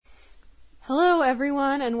Hello,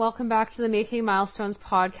 everyone, and welcome back to the Making Milestones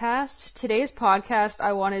podcast. Today's podcast,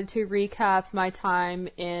 I wanted to recap my time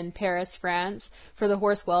in Paris, France, for the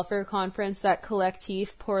horse welfare conference that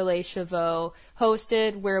Collectif pour les Chevaux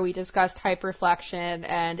hosted, where we discussed hyperflexion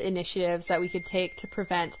and initiatives that we could take to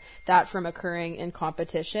prevent that from occurring in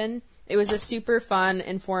competition. It was a super fun,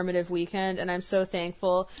 informative weekend, and I'm so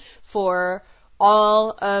thankful for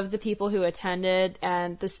all of the people who attended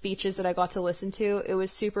and the speeches that I got to listen to. It was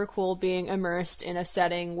super cool being immersed in a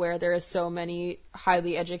setting where there are so many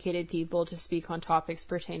highly educated people to speak on topics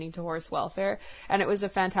pertaining to horse welfare, and it was a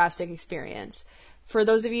fantastic experience. For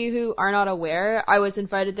those of you who are not aware, I was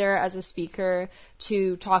invited there as a speaker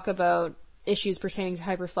to talk about issues pertaining to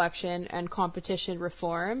hyperflexion and competition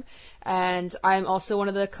reform, and I'm also one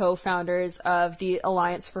of the co-founders of the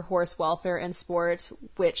Alliance for Horse Welfare and Sport,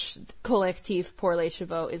 which Collectif pour les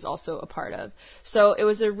Chevaux is also a part of. So it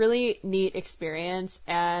was a really neat experience,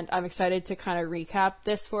 and I'm excited to kind of recap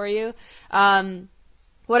this for you.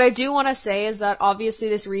 What I do want to say is that obviously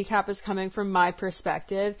this recap is coming from my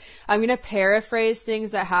perspective. I'm going to paraphrase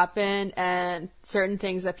things that happened and certain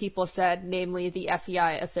things that people said, namely the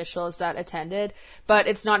FEI officials that attended, but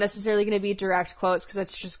it's not necessarily going to be direct quotes because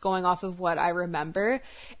it's just going off of what I remember.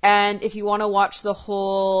 And if you want to watch the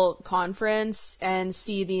whole conference and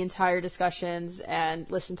see the entire discussions and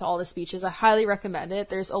listen to all the speeches, I highly recommend it.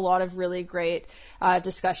 There's a lot of really great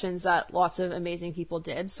discussions that lots of amazing people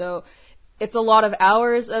did. So it's a lot of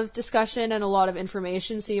hours of discussion and a lot of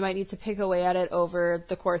information, so you might need to pick away at it over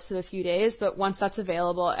the course of a few days. But once that's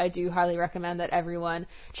available, I do highly recommend that everyone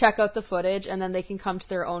check out the footage, and then they can come to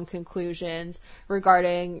their own conclusions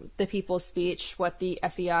regarding the people's speech, what the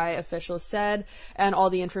FEI officials said, and all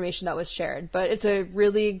the information that was shared. But it's a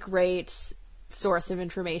really great source of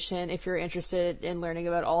information if you're interested in learning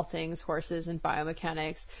about all things horses and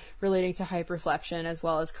biomechanics relating to hyperflexion, as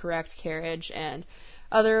well as correct carriage and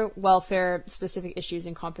other welfare-specific issues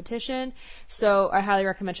in competition. So I highly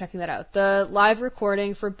recommend checking that out. The live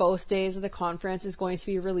recording for both days of the conference is going to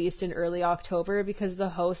be released in early October because the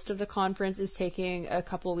host of the conference is taking a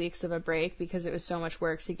couple weeks of a break because it was so much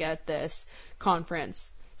work to get this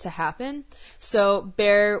conference to happen. So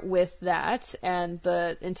bear with that, and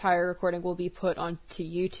the entire recording will be put onto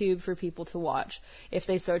YouTube for people to watch if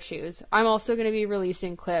they so choose. I'm also going to be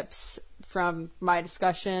releasing clips from my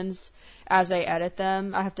discussions as I edit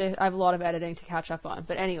them. I have a lot of editing to catch up on.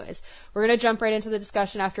 But anyways, we're going to jump right into the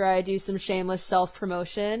discussion after I do some shameless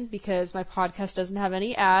self-promotion because my podcast doesn't have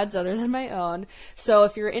any ads other than my own. So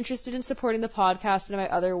if you're interested in supporting the podcast and my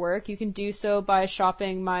other work, you can do so by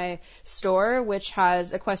shopping my store, which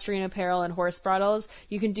has equestrian apparel and horse bridles.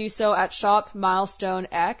 You can do so at Shop Milestone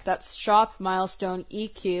Eq. That's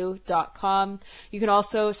shopmilestoneeq.com. You can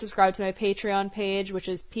also subscribe to my Patreon page, which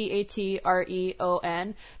is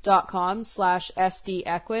patreon.com/SDEquus.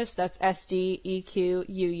 That's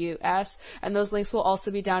SDEQUUS. And those links will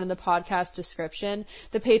also be down in the podcast description.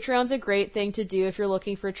 The Patreon's a great thing to do if you're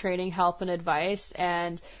looking for training, help, and advice,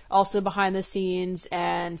 and also behind the scenes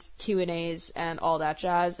and Q&As and all that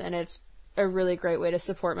jazz. And it's a really great way to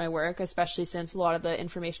support my work, especially since a lot of the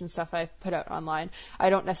information stuff I put out online I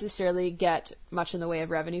don't necessarily get much in the way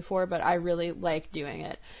of revenue for, but I really like doing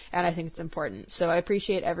it, and I think it's important. So I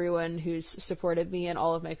appreciate everyone who's supported me and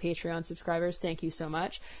all of my Patreon subscribers. Thank you so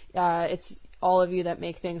much. It's all of you that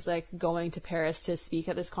make things like going to Paris to speak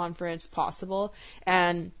at this conference possible,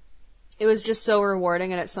 and it was just so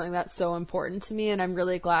rewarding, and it's something that's so important to me, and I'm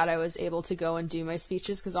really glad I was able to go and do my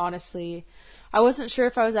speeches, because honestly, I wasn't sure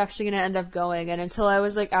if I was actually going to end up going, and until I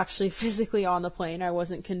was actually physically on the plane, I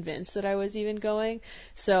wasn't convinced that I was even going.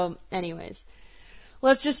 So anyways,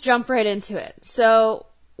 let's just jump right into it. So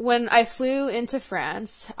when I flew into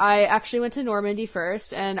France, I actually went to Normandy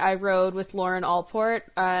first, and I rode with Lauren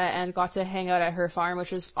Allport and got to hang out at her farm,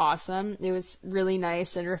 which was awesome. It was really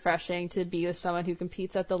nice and refreshing to be with someone who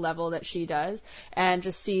competes at the level that she does and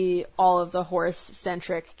just see all of the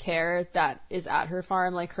horse-centric care that is at her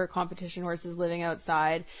farm, like her competition horses living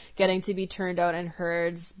outside, getting to be turned out in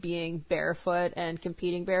herds, being barefoot and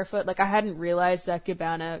competing barefoot. I hadn't realized that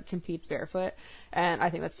Gabbana competes barefoot, and I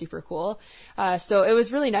think that's super cool. So it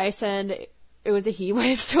was really nice, and it was a heat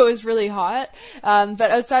wave, so it was really hot.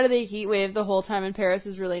 But outside of the heat wave, the whole time in Paris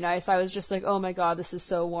was really nice. I was just like, oh my god, this is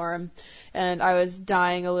so warm. And I was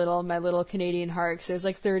dying a little, my little Canadian heart, because it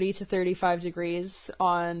was 30 to 35 degrees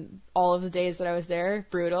on all of the days that I was there.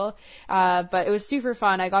 Brutal. But it was super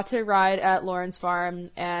fun. I got to ride at Lauren's farm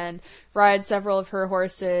and ride several of her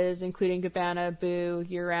horses, including Gabbana, Boo,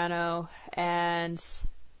 Urano, and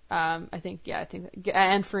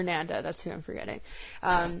and Fernanda, that's who I'm forgetting.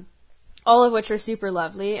 all of which are super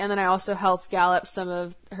lovely. And then I also helped gallop some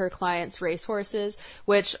of her clients' racehorses,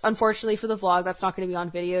 which unfortunately for the vlog, that's not going to be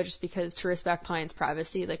on video just because to respect clients'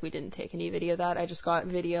 privacy, like we didn't take any video of that. I just got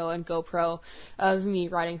video and GoPro of me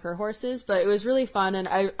riding her horses, but it was really fun. And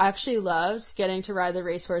I actually loved getting to ride the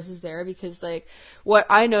racehorses there because like what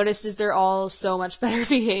I noticed is they're all so much better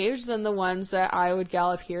behaved than the ones that I would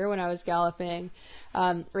gallop here when I was galloping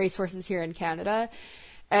racehorses here in Canada.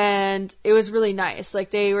 And it was really nice. Like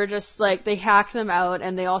they were just like, they hack them out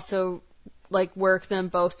and they also like work them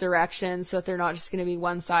both directions so that they're not just going to be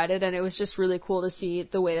one-sided. And it was just really cool to see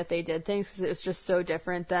the way that they did things because it was just so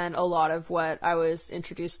different than a lot of what I was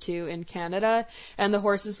introduced to in Canada. And the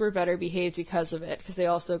horses were better behaved because of it, because they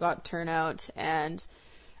also got turnout. And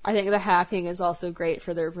I think the hacking is also great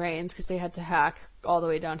for their brains because they had to hack all the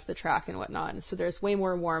way down to the track and whatnot. And so there's way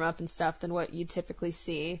more warm up and stuff than what you typically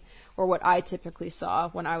see or what I typically saw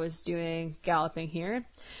when I was doing galloping here.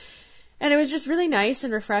 And it was just really nice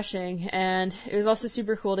and refreshing. And it was also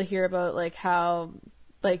super cool to hear about like how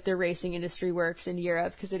like the racing industry works in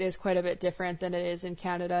Europe, because it is quite a bit different than it is in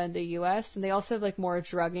Canada and the US. And they also have like more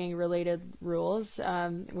drugging related rules,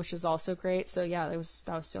 which is also great. So yeah, that was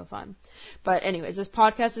so fun. But anyways, this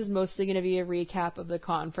podcast is mostly going to be a recap of the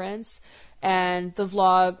conference, and the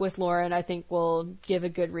vlog with Lauren, I think, will give a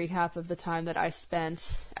good recap of the time that I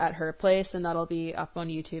spent at her place, and that'll be up on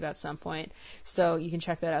YouTube at some point. So you can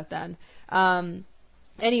check that out then.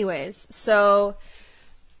 Anyways, so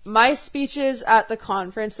my speeches at the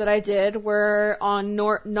conference that I did were on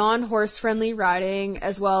non-horse friendly riding,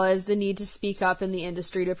 as well as the need to speak up in the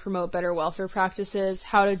industry to promote better welfare practices,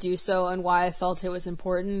 how to do so, and why I felt it was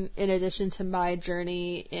important, in addition to my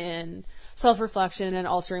journey in self-reflection and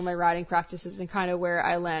altering my riding practices and kind of where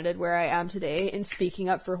I landed where I am today in speaking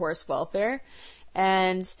up for horse welfare.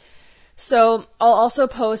 And so I'll also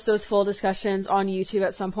post those full discussions on YouTube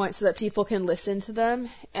at some point so that people can listen to them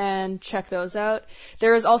and check those out.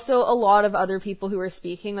 There was also a lot of other people who were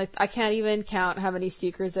speaking. Like I can't even count how many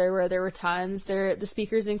speakers there were. There were tons. The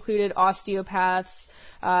speakers included osteopaths,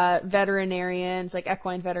 veterinarians, like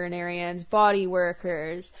equine veterinarians, body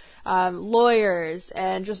workers, lawyers,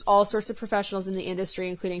 and just all sorts of professionals in the industry,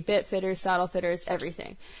 including bit fitters, saddle fitters,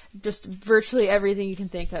 everything. Just virtually everything you can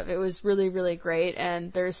think of. It was really, really great,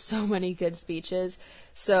 and there's so many good speeches.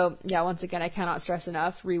 So yeah, once again, I cannot stress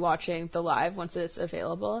enough rewatching the live once it's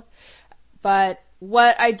available. But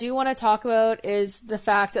what I do want to talk about is the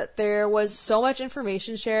fact that there was so much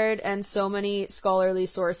information shared and so many scholarly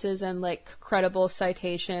sources and like credible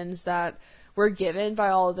citations that were given by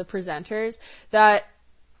all of the presenters that,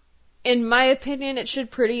 in my opinion, it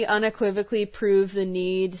should pretty unequivocally prove the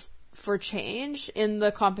need for change in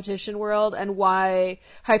the competition world and why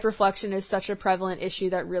hyperflexion is such a prevalent issue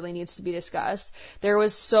that really needs to be discussed. There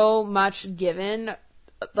was so much given,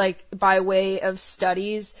 like by way of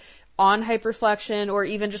studies on hyperflexion, or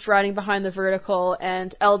even just riding behind the vertical,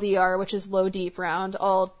 and LDR, which is low deep round.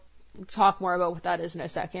 I'll talk more about what that is in a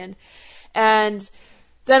second. And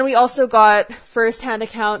then we also got first-hand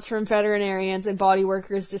accounts from veterinarians and body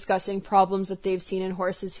workers discussing problems that they've seen in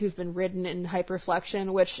horses who've been ridden in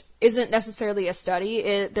hyperflexion, which isn't necessarily a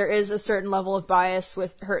study. There is a certain level of bias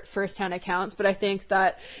with first-hand accounts, but I think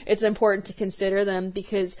that it's important to consider them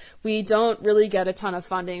because we don't really get a ton of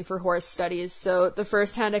funding for horse studies. So the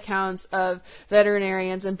first-hand accounts of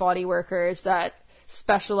veterinarians and body workers that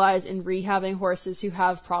specialize in rehabbing horses who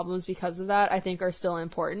have problems because of that, I think are still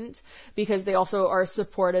important because they also are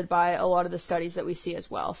supported by a lot of the studies that we see as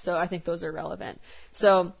well. So I think those are relevant.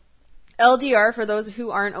 So LDR, for those who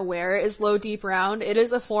aren't aware, is low deep round. It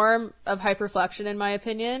is a form of hyperflexion, in my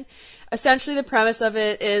opinion. Essentially, the premise of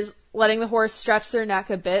it is letting the horse stretch their neck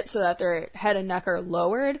a bit so that their head and neck are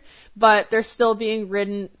lowered, but they're still being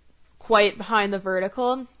ridden quite behind the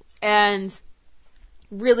vertical and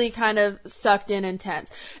really kind of sucked in and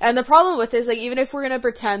tense. And the problem with this, like, even if we're going to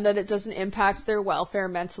pretend that it doesn't impact their welfare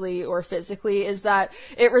mentally or physically, is that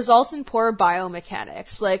it results in poor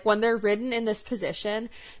biomechanics. Like, when they're ridden in this position,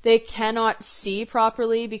 they cannot see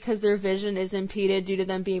properly because their vision is impeded due to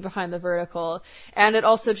them being behind the vertical. And it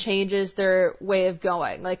also changes their way of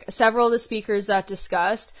going. Like, several of the speakers that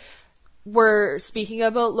discussed were speaking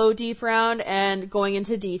about low deep round and going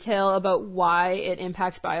into detail about why it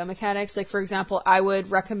impacts biomechanics. Like, for example, I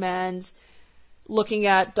would recommend looking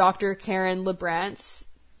at Dr. Karen Lebrant's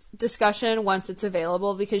discussion once it's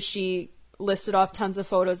available, because she listed off tons of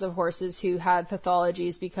photos of horses who had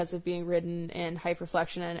pathologies because of being ridden in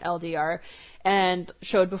hyperflexion and LDR, and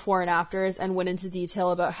showed before and afters and went into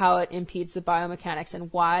detail about how it impedes the biomechanics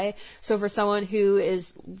and why. So for someone who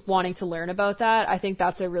is wanting to learn about that, I think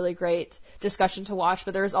that's a really great discussion to watch.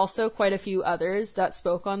 But there's also quite a few others that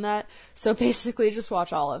spoke on that. So basically just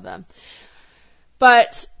watch all of them.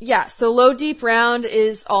 But yeah, so low deep round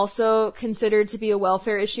is also considered to be a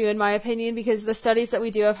welfare issue in my opinion, because the studies that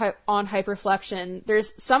we do have on hyperflexion,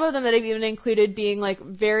 there's some of them that have even included being like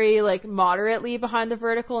very like moderately behind the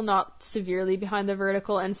vertical, not severely behind the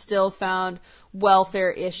vertical, and still found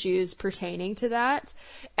welfare issues pertaining to that.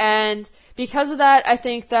 And because of that, I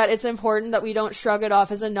think that it's important that we don't shrug it off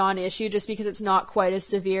as a non-issue just because it's not quite as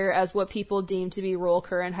severe as what people deem to be roll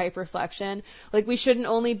current hyperflexion. Like, we shouldn't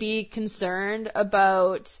only be concerned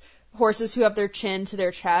about horses who have their chin to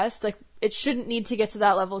their chest. Like, it shouldn't need to get to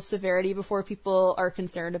that level of severity before people are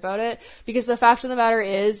concerned about it. Because the fact of the matter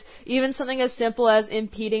is, even something as simple as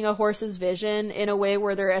impeding a horse's vision in a way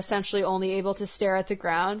where they're essentially only able to stare at the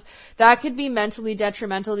ground, that could be mentally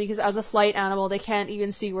detrimental because as a flight animal, they can't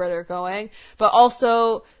even see where they're going. But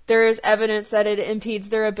also, there is evidence that it impedes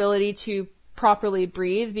their ability to properly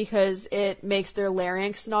breathe because it makes their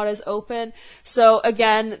larynx not as open. So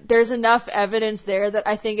again, there's enough evidence there that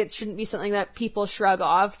I think it shouldn't be something that people shrug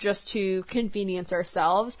off just to convenience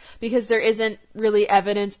ourselves, because there isn't really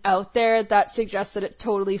evidence out there that suggests that it's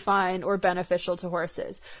totally fine or beneficial to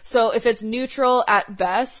horses. So if it's neutral at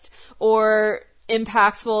best or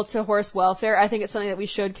impactful to horse welfare, I think it's something that we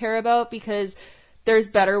should care about, because there's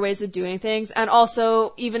better ways of doing things. And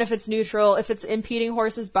also, even if it's neutral, if it's impeding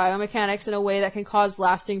horses' biomechanics in a way that can cause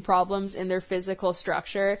lasting problems in their physical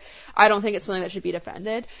structure, I don't think it's something that should be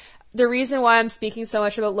defended. The reason why I'm speaking so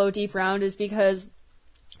much about low deep round is because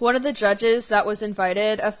one of the judges that was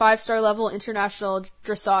invited, a 5-star level international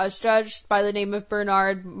dressage judge by the name of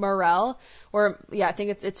Bernard Morel, or yeah, I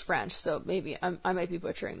think it's French, so maybe I might be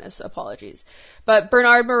butchering this, apologies. But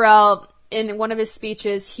Bernard Morel, in one of his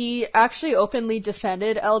speeches, he actually openly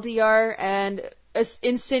defended LDR and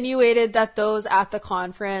insinuated that those at the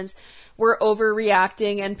conference were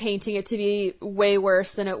overreacting and painting it to be way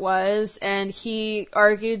worse than it was. And he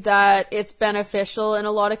argued that it's beneficial in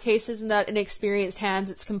a lot of cases and that in experienced hands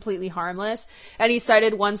it's completely harmless. And he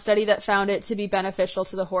cited one study that found it to be beneficial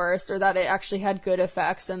to the horse, or that it actually had good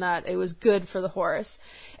effects and that it was good for the horse.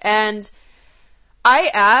 And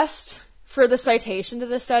I asked for the citation to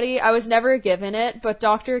the study. I was never given it, but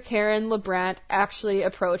Dr. Karen Lebrant actually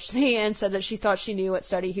approached me and said that she thought she knew what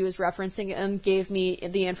study he was referencing and gave me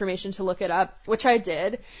the information to look it up, which I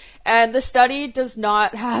did. And the study does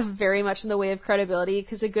not have very much in the way of credibility,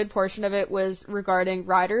 because a good portion of it was regarding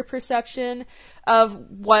rider perception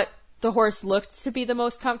of what the horse looked to be the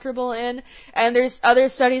most comfortable in. And there's other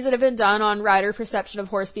studies that have been done on rider perception of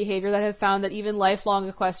horse behavior that have found that even lifelong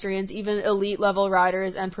equestrians, even elite level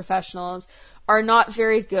riders and professionals, are not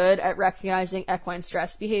very good at recognizing equine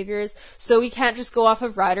stress behaviors. So we can't just go off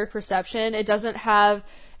of rider perception. It doesn't have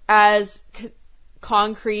as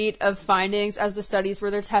concrete of findings as the studies where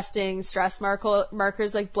they're testing stress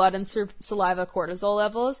markers like blood and saliva cortisol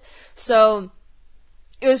levels. So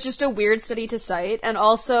it was just a weird study to cite. And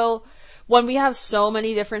also, when we have so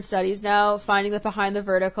many different studies now finding that behind the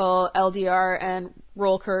vertical, LDR and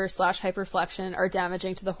roll cur / hyperflexion are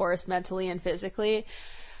damaging to the horse mentally and physically,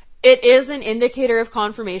 it is an indicator of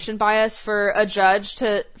confirmation bias for a judge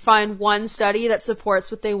to find one study that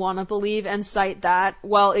supports what they want to believe and cite that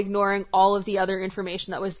while ignoring all of the other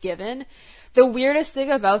information that was given. The weirdest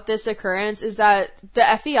thing about this occurrence is that the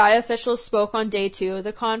FEI officials spoke on day 2 of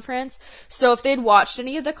the conference. So if they'd watched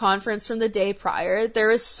any of the conference from the day prior, there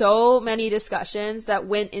was so many discussions that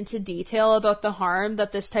went into detail about the harm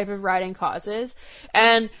that this type of riding causes.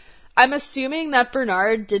 And I'm assuming that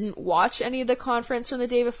Bernard didn't watch any of the conference from the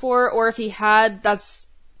day before, or if he had, that's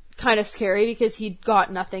kind of scary because he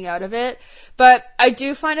got nothing out of it. But I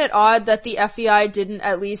do find it odd that the FEI didn't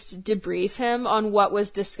at least debrief him on what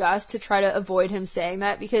was discussed to try to avoid him saying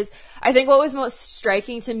that, because I think what was most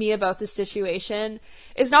striking to me about this situation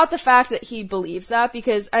is not the fact that he believes that,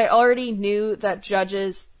 because I already knew that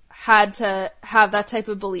judges had to have that type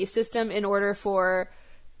of belief system in order for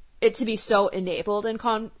it to be so enabled in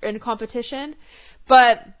competition.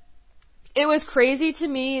 But it was crazy to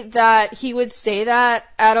me that he would say that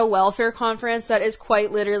at a welfare conference that is quite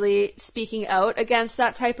literally speaking out against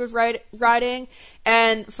that type of riding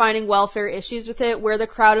and finding welfare issues with it, where the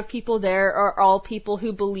crowd of people there are all people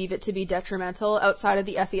who believe it to be detrimental outside of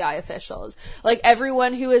the FEI officials. Like,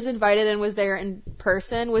 everyone who was invited and was there in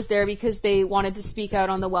person was there because they wanted to speak out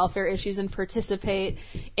on the welfare issues and participate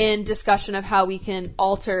in discussion of how we can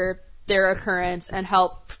alter their occurrence and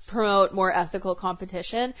help promote more ethical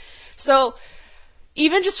competition. So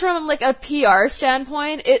even just from like a PR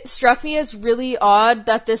standpoint, it struck me as really odd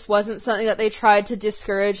that this wasn't something that they tried to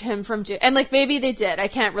discourage him from doing. And like maybe they did. I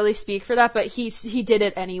can't really speak for that, but he did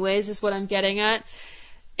it anyways is what I'm getting at.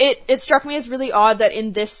 It struck me as really odd that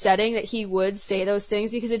in this setting that he would say those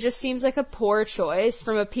things, because it just seems like a poor choice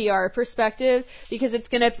from a PR perspective, because it's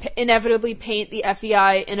going to inevitably paint the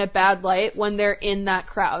FEI in a bad light when they're in that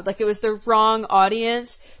crowd. Like, it was the wrong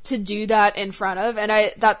audience to do that in front of, and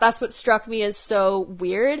that's what struck me as so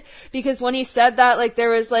weird, because when he said that, like, there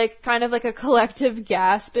was like kind of like a collective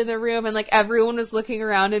gasp in the room, and like everyone was looking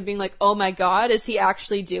around and being like, oh my god, is he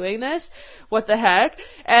actually doing this? What the heck?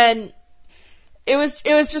 And it was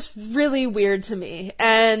just really weird to me.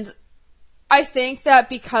 And I think that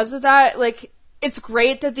because of that, like, it's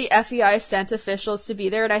great that the FEI sent officials to be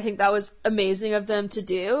there, and I think that was amazing of them to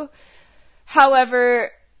do. However,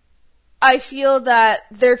 I feel that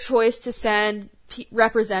their choice to send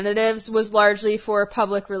representatives was largely for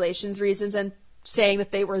public relations reasons and saying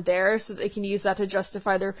that they were there so that they can use that to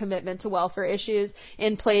justify their commitment to welfare issues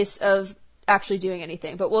in place of actually doing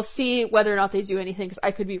anything. But we'll see whether or not they do anything, because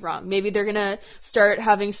I could be wrong. Maybe they're going to start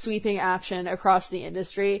having sweeping action across the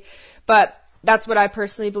industry. But that's what I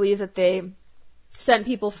personally believe that they sent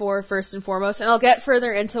people for, first and foremost. And I'll get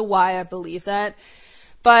further into why I believe that.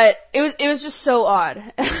 But it was just so odd.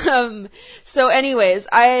 So anyways,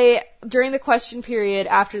 during the question period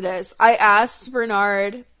after this, I asked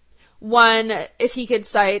Bernard, one, if he could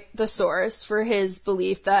cite the source for his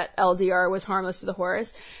belief that LDR was harmless to the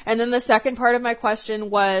horse. And then the second part of my question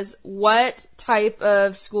was, what type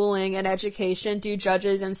of schooling and education do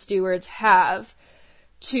judges and stewards have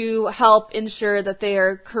to help ensure that they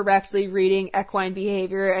are correctly reading equine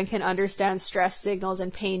behavior and can understand stress signals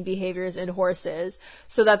and pain behaviors in horses,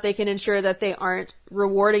 so that they can ensure that they aren't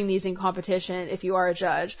rewarding these in competition if you are a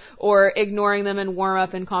judge, or ignoring them in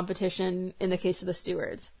warm-up in competition in the case of the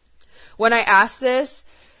stewards. When I asked this,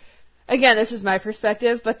 again, this is my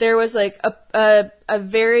perspective, but there was like a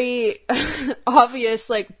very obvious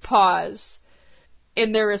like pause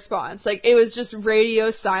in their response. Like, it was just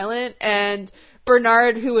radio silent, and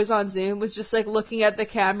Bernard, who was on Zoom, was just like looking at the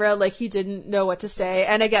camera like he didn't know what to say.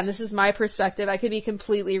 And again, this is my perspective. I could be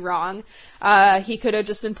completely wrong. He could have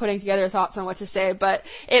just been putting together thoughts on what to say, but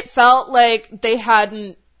it felt like they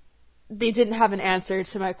didn't have an answer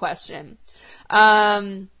to my question.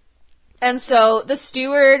 And so the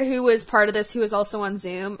steward who was part of this, who was also on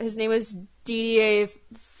Zoom, his name was Didier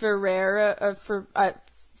Ferreira.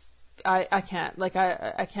 I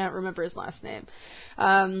can't remember his last name.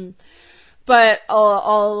 But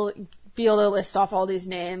I'll be able to list off all these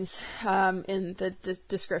names in the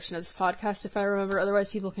description of this podcast if I remember.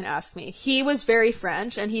 Otherwise, people can ask me. He was very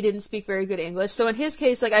French, and he didn't speak very good English. So in his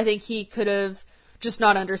case, like, I think he could have just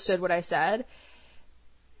not understood what I said.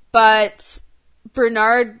 But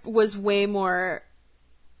Bernard was way more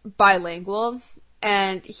bilingual,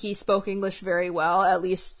 and he spoke English very well, at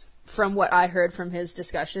least from what I heard from his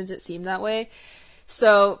discussions, it seemed that way.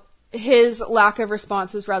 So his lack of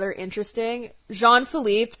response was rather interesting.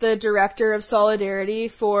 Jean-Philippe, the director of Solidarity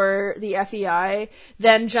for the FEI,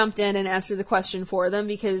 then jumped in and answered the question for them,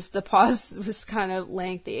 because the pause was kind of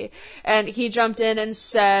lengthy. And he jumped in and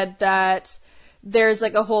said that there's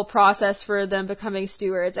like a whole process for them becoming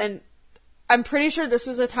stewards. And I'm pretty sure this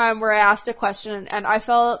was a time where I asked a question, and I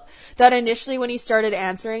felt that initially when he started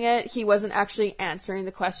answering it, he wasn't actually answering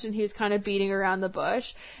the question. He was kind of beating around the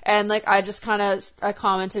bush. And like, I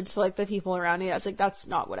commented to like the people around me. I was like, that's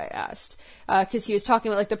not what I asked. 'Cause he was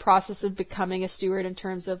talking about like the process of becoming a steward in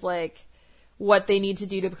terms of like what they need to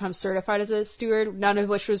do to become certified as a steward, none of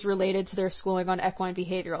which was related to their schooling on equine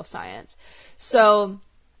behavioral science. So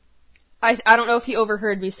I don't know if he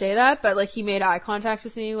overheard me say that, but like, he made eye contact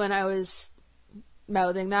with me when I was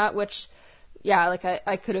mouthing that, which, yeah, like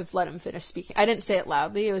I could have let him finish speaking. I didn't say it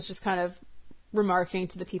loudly. It was just kind of remarking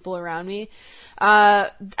to the people around me.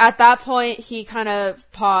 At that point, he kind of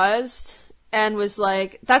paused and was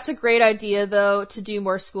like, that's a great idea, though, to do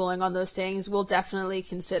more schooling on those things. We'll definitely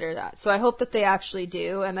consider that. So I hope that they actually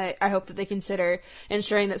do, and I hope that they consider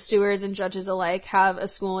ensuring that stewards and judges alike have a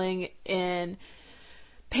schooling in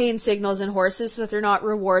pain signals in horses, so that they're not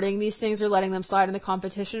rewarding these things or letting them slide in the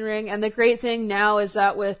competition ring. And the great thing now is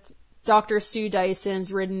that with Dr. Sue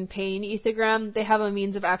Dyson's ridden pain ethogram, they have a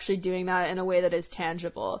means of actually doing that in a way that is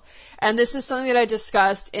tangible. And this is something that I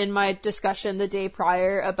discussed in my discussion the day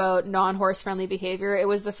prior about non-horse friendly behavior. It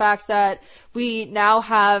was the fact that we now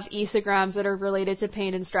have ethograms that are related to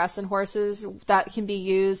pain and stress in horses that can be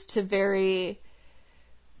used to very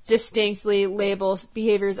distinctly label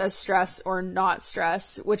behaviors as stress or not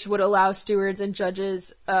stress, which would allow stewards and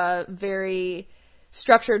judges a very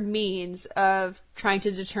structured means of trying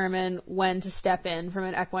to determine when to step in from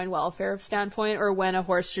an equine welfare standpoint, or when a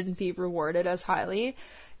horse shouldn't be rewarded as highly.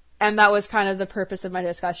 And that was kind of the purpose of my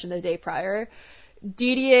discussion the day prior.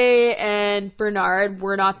 Didier and Bernard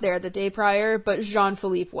were not there the day prior, but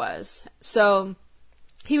Jean-Philippe was. So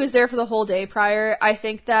he was there for the whole day prior. I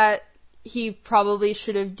think that he probably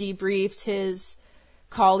should have debriefed his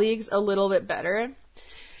colleagues a little bit better.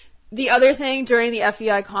 The other thing during the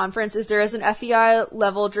FEI conference is there is an FEI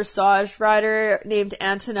level dressage rider named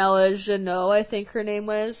Antonella Janot, I think her name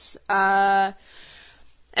was.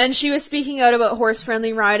 And she was speaking out about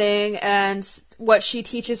horse-friendly riding and what she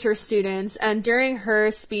teaches her students. And during her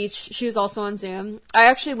speech, she was also on Zoom. I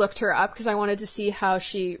actually looked her up because I wanted to see how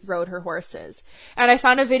she rode her horses. And I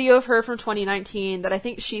found a video of her from 2019 that I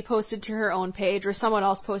think she posted to her own page, or someone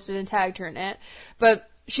else posted and tagged her in it. But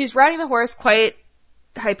she's riding the horse quite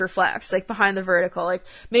hyperflex, like behind the vertical, like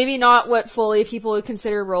maybe not what fully people would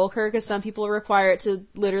consider roll cur, because some people require it to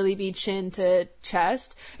literally be chin to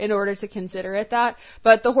chest in order to consider it that,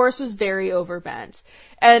 but the horse was very overbent.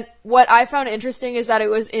 And what I found interesting is that it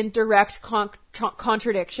was in direct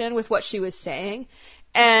contradiction with what she was saying.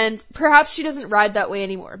 And perhaps she doesn't ride that way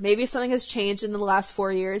anymore. Maybe something has changed in the last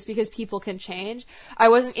 4 years, because people can change. I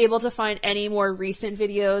wasn't able to find any more recent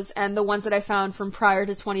videos, and the ones that I found from prior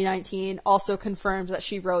to 2019 also confirmed that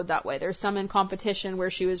she rode that way. There's some in competition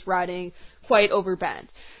where she was riding quite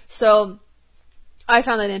overbent. So I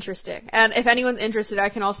found that interesting. And if anyone's interested, I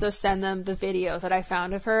can also send them the video that I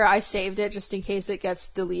found of her. I saved it just in case it gets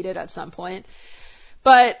deleted at some point.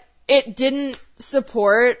 But it didn't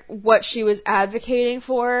support what she was advocating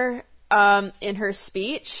for in her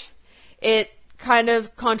speech. It kind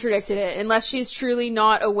of contradicted it, unless she's truly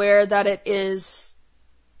not aware that it is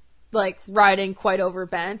like riding quite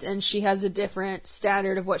overbent, and she has a different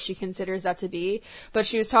standard of what she considers that to be. But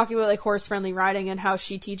she was talking about like horse-friendly riding and how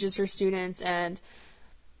she teaches her students and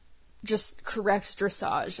just corrects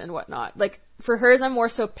dressage and whatnot. Like, for hers, I'm more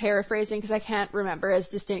so paraphrasing because I can't remember as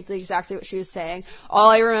distinctly exactly what she was saying. All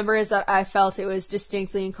I remember is that I felt it was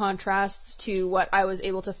distinctly in contrast to what I was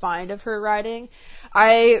able to find of her riding.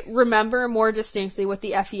 I remember more distinctly what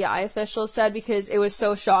the FEI officials said, because it was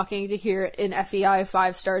so shocking to hear an FEI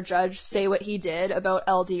 5-star judge say what he did about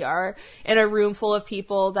LDR in a room full of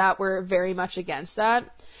people that were very much against that.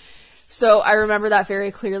 So I remember that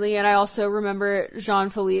very clearly, and I also remember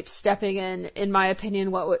Jean-Philippe stepping in my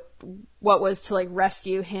opinion, what was to like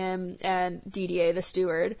rescue him and Didier, the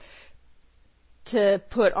steward, to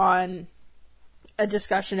put on a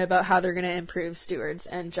discussion about how they're going to improve stewards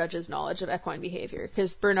and judges' knowledge of equine behavior,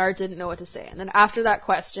 because Bernard didn't know what to say. And then after that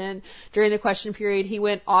question, during the question period, he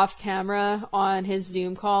went off camera on his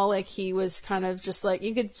Zoom call. Like, he was kind of just like,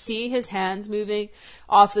 you could see his hands moving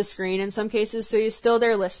off the screen in some cases, so he's still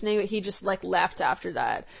there listening, but he just like left after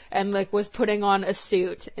that and like was putting on a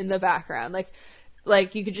suit in the background.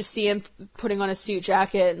 Like you could just see him putting on a suit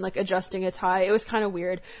jacket and like adjusting a tie. It was kind of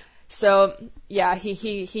weird. So yeah,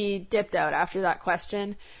 he dipped out after that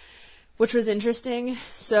question, which was interesting.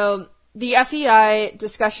 So the FEI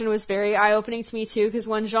discussion was very eye-opening to me too, because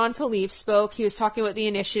when Jean-Philippe spoke, he was talking about the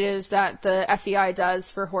initiatives that the FEI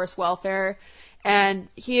does for horse welfare, and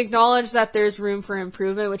he acknowledged that there's room for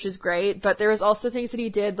improvement, which is great, but there was also things that he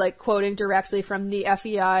did, like quoting directly from the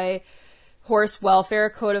FEI Horse Welfare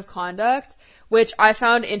Code of Conduct, which I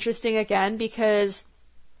found interesting again, because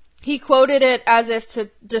he quoted it as if to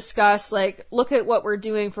discuss, like, look at what we're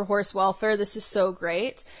doing for horse welfare. This is so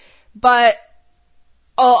great. But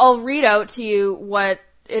I'll read out to you what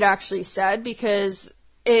it actually said, because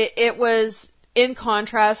it was in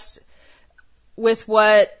contrast with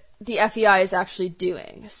what the FEI is actually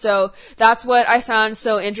doing. So that's what I found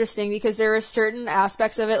so interesting, because there are certain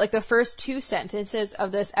aspects of it, like the first 2 sentences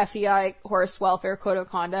of this FEI Horse Welfare Code of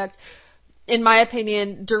Conduct, in my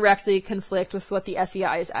opinion, directly conflict with what the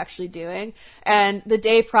FEI is actually doing. And the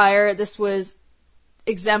day prior, this was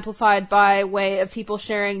exemplified by way of people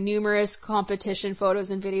sharing numerous competition photos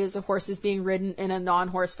and videos of horses being ridden in a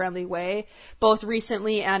non-horse friendly way, both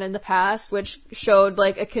recently and in the past, which showed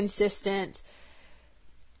like a consistent,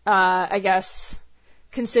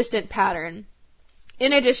 consistent pattern.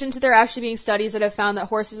 In addition to there actually being studies that have found that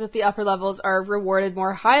horses at the upper levels are rewarded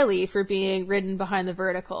more highly for being ridden behind the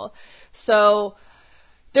vertical. So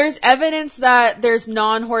there's evidence that there's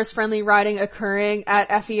non-horse friendly riding occurring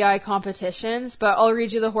at FEI competitions, but I'll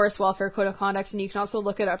read you the Horse Welfare Code of Conduct, and you can also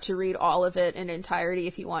look it up to read all of it in entirety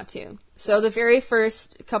if you want to. So the very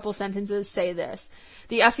first couple sentences say this: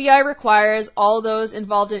 the FEI requires all those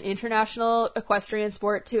involved in international equestrian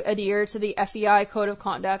sport to adhere to the FEI Code of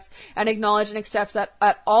Conduct and acknowledge and accept that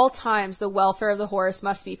at all times the welfare of the horse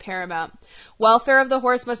must be paramount. Welfare of the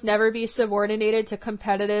horse must never be subordinated to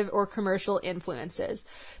competitive or commercial influences.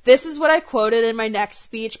 This is what I quoted in my next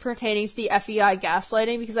speech pertaining to the FEI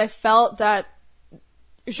gaslighting, because I felt that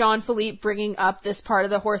Jean-Philippe bringing up this part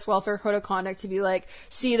of the Horse Welfare Code of Conduct to be like,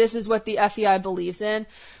 see, this is what the FEI believes in,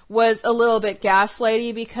 was a little bit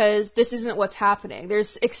gaslighty, because this isn't what's happening.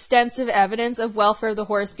 There's extensive evidence of welfare of the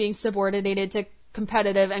horse being subordinated to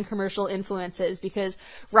competitive and commercial influences, because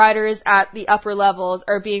riders at the upper levels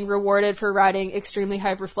are being rewarded for riding extremely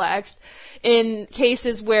hyperflexed. In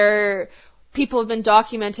cases where people have been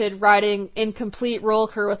documented riding in complete roll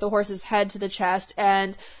cur with the horse's head to the chest,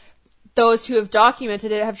 and those who have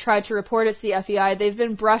documented it have tried to report it to the FEI. They've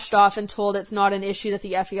been brushed off and told it's not an issue that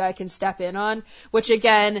the FEI can step in on, which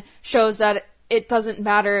again shows that it doesn't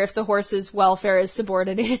matter if the horse's welfare is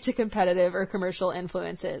subordinated to competitive or commercial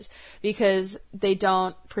influences, because they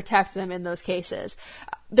don't protect them in those cases.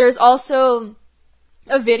 There's also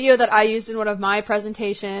a video that I used in one of my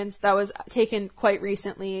presentations that was taken quite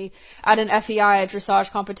recently at an FEI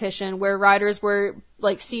dressage competition, where riders were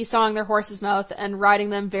like seesawing their horse's mouth and riding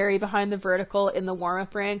them very behind the vertical in the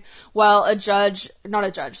warm-up ring, while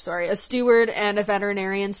a steward and a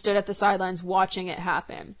veterinarian stood at the sidelines watching it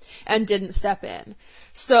happen and didn't step in.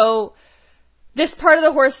 So this part of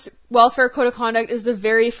the Horse Welfare Code of Conduct is the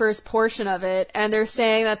very first portion of it, and they're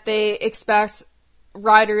saying that they expect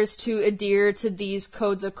riders to adhere to these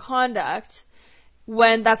codes of conduct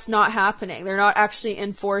when that's not happening. They're not actually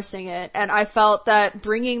enforcing it. And I felt that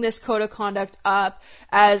bringing this code of conduct up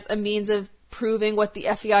as a means of proving what the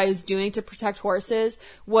FEI is doing to protect horses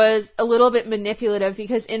was a little bit manipulative,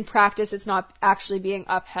 because in practice it's not actually being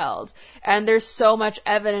upheld. And there's so much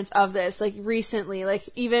evidence of this. Like recently, like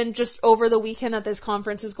even just over the weekend that this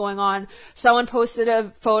conference is going on, someone posted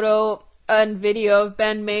a photo and video of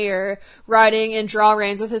Ben Mayer riding in draw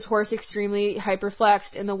reins with his horse extremely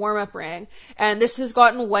hyperflexed in the warm-up ring. And this has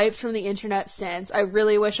gotten wiped from the internet since. I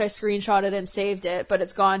really wish I screenshotted and saved it, but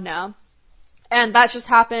it's gone now. And that just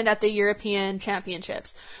happened at the European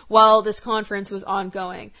Championships while this conference was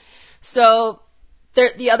ongoing. So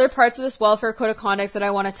the other parts of this welfare code of conduct that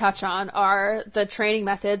I want to touch on are the training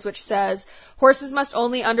methods, which says horses must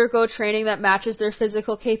only undergo training that matches their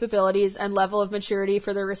physical capabilities and level of maturity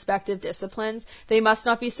for their respective disciplines. They must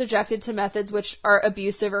not be subjected to methods which are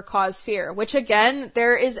abusive or cause fear, which again,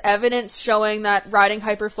 there is evidence showing that riding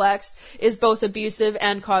hyperflexed is both abusive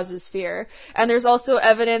and causes fear. And there's also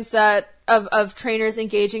evidence that of trainers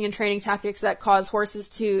engaging in training tactics that cause horses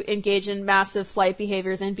to engage in massive flight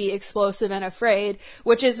behaviors and be explosive and afraid,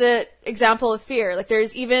 which is an example of fear. Like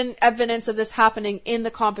there's even evidence of this happening in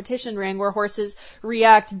the competition ring, where horses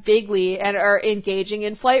react bigly and are engaging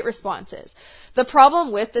in flight responses. The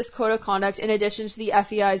problem with this code of conduct, in addition to the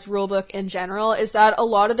FEI's rulebook in general, is that a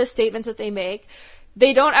lot of the statements that they make,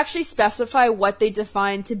 they don't actually specify what they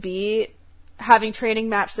define to be having training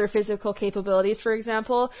match their physical capabilities, for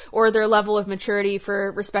example, or their level of maturity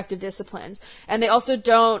for respective disciplines. And they also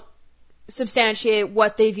don't substantiate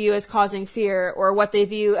what they view as causing fear, or what they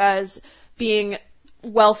view as being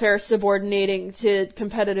welfare subordinating to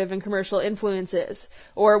competitive and commercial influences,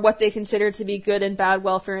 or what they consider to be good and bad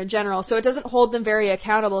welfare in general. So it doesn't hold them very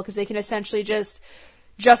accountable, because they can essentially just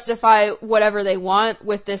justify whatever they want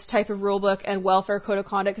with this type of rulebook and welfare code of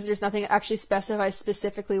conduct, because there's nothing that actually specifies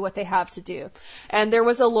specifically what they have to do. And there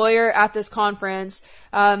was a lawyer at this conference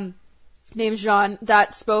named Jean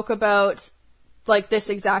that spoke about like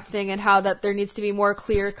this exact thing, and how that there needs to be more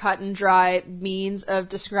clear, cut and dry means of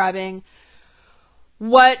describing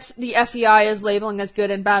what the FEI is labeling as good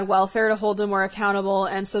and bad welfare to hold them more accountable,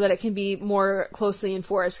 and so that it can be more closely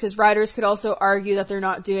enforced. Because riders could also argue that they're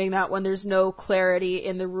not doing that when there's no clarity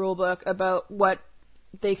in the rule book about what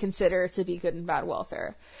they consider to be good and bad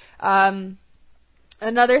welfare.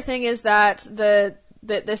 Another thing is that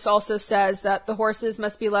this also says that the horses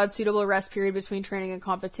must be allowed suitable rest period between training and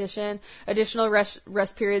competition. Additional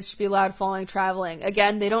rest periods should be allowed following traveling.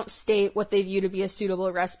 Again, they don't state what they view to be a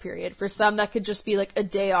suitable rest period. For some, that could just be like a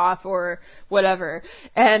day off or whatever.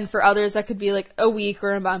 And for others, that could be like a week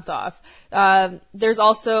or a month off. There's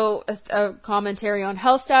also a commentary on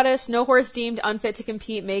health status. No horse deemed unfit to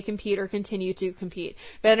compete may compete or continue to compete.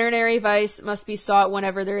 Veterinary advice must be sought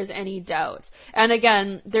whenever there is any doubt. And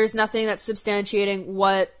again, there's nothing that's substantiating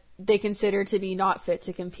what they consider to be not fit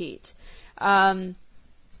to compete. Again,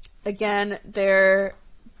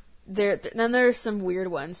 Then there's some weird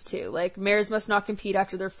ones too. Like, mares must not compete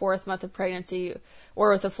after their 4th month of pregnancy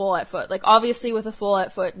or with a full at foot. Like, obviously with a full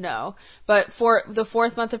at foot, no. But for the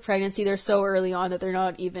 4th month of pregnancy, they're so early on that they're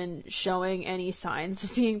not even showing any signs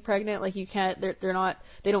of being pregnant. Like, you can't,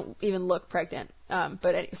 they don't even look pregnant.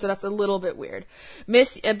 So that's a little bit weird.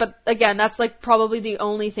 But again, that's like probably the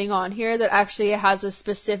only thing on here that actually has a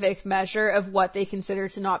specific measure of what they consider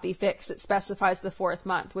to not be fit, because it specifies the 4th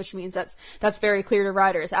month, which means that's very clear to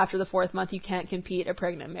riders. After the 4th month, you can't compete a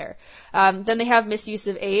pregnant mare. Then they have misuse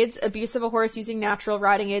of aids. Abuse of a horse using natural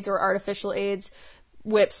riding aids or artificial aids,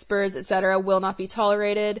 whips, spurs, etc., will not be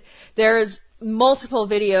tolerated. There's multiple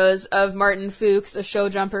videos of Martin Fuchs, a show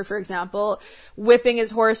jumper, for example, whipping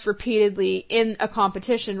his horse repeatedly in a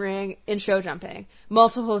competition ring in show jumping.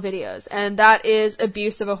 Multiple videos. And that is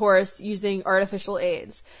abuse of a horse using artificial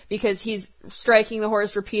aids, because he's striking the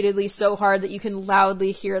horse repeatedly so hard that you can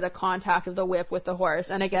loudly hear the contact of the whip with the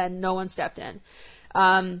horse. And again, no one stepped in.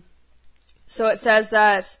 So it says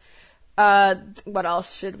that what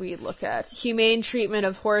else should we look at? Humane treatment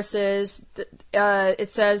of horses. It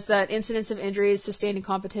says that incidents of injuries sustained in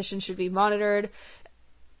competition should be monitored.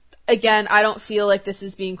 Again, I don't feel like this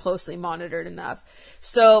is being closely monitored enough.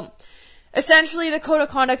 So essentially, the code of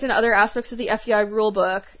conduct and other aspects of the FEI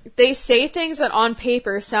rulebook, they say things that on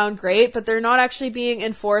paper sound great, but they're not actually being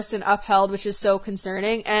enforced and upheld, which is so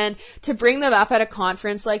concerning. And to bring them up at a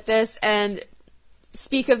conference like this and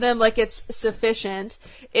speak of them like it's sufficient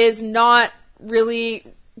is not really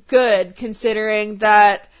good, considering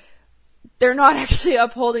that they're not actually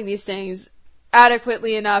upholding these things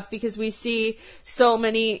adequately enough, because we see so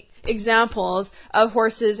many examples of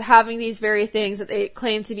horses having these very things that they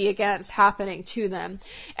claim to be against happening to them.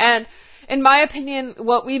 And in my opinion,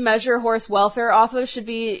 what we measure horse welfare off of should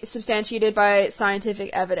be substantiated by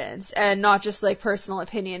scientific evidence and not just like personal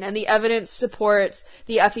opinion. And the evidence supports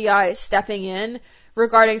the FEI stepping in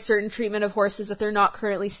regarding certain treatment of horses that they're not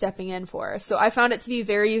currently stepping in for. So I found it to be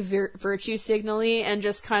very virtue signally and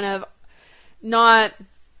just kind of not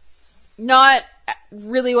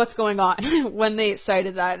really what's going on when they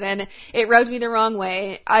cited that, and it rubbed me the wrong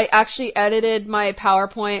way. I actually edited my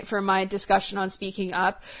PowerPoint for my discussion on speaking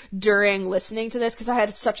up during listening to this, because I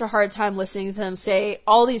had such a hard time listening to them say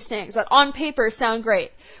all these things that on paper sound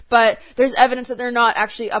great, but there's evidence that they're not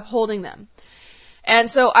actually upholding them. And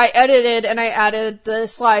so I edited and I added the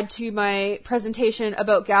slide to my presentation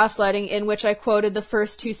about gaslighting, in which I quoted the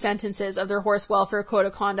first 2 sentences of their horse welfare code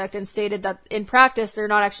of conduct and stated that in practice they're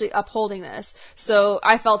not actually upholding this. So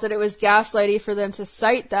I felt that it was gaslighty for them to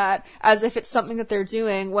cite that as if it's something that they're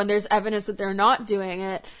doing when there's evidence that they're not doing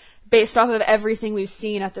it, based off of everything we've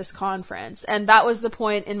seen at this conference. And that was the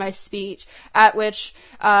point in my speech at which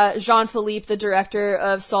Jean-Philippe, the director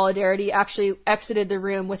of Solidarity, actually exited the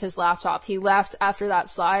room with his laptop. He left after that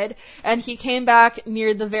slide, and he came back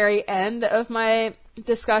near the very end of my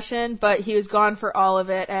discussion, but he was gone for all of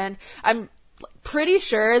it. And I'm pretty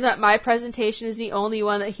sure that my presentation is the only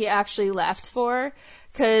one that he actually left for,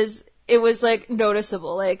 because it was like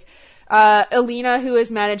noticeable. Like, Alina, who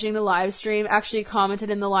is managing the live stream, actually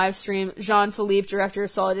commented in the live stream, Jean-Philippe, director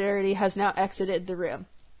of Solidarity, has now exited the room.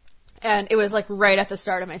 And it was like right at the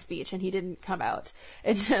start of my speech, and he didn't come out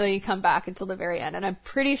until he come back until the very end. And I'm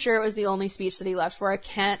pretty sure it was the only speech that he left for. I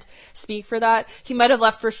can't speak for that. He might have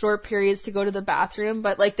left for short periods to go to the bathroom,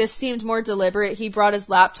 but like this seemed more deliberate. He brought his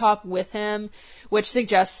laptop with him, which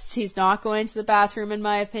suggests he's not going to the bathroom, in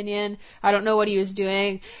my opinion. I don't know what he was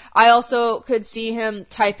doing. I also could see him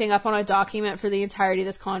typing up on a document for the entirety of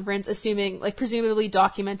this conference, presumably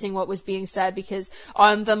documenting what was being said, because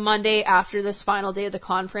on the Monday after this final day of the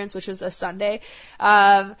conference, which was a Sunday,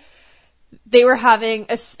 they were having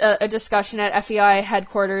a discussion at FEI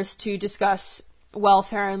headquarters to discuss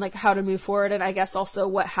welfare and like how to move forward, and I guess also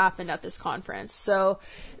what happened at this conference. So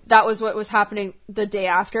that was what was happening the day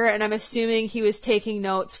after, and I'm assuming he was taking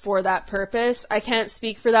notes for that purpose. I can't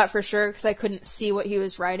speak for that for sure because I couldn't see what he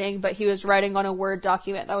was writing, but he was writing on a Word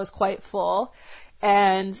document that was quite full,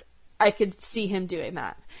 and I could see him doing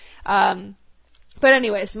that. But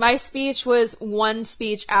anyways, my speech was one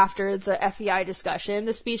speech after the FEI discussion.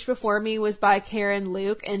 The speech before me was by Karen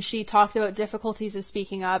Luke, and she talked about difficulties of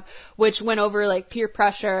speaking up, which went over like peer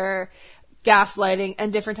pressure, gaslighting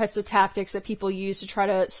and different types of tactics that people use to try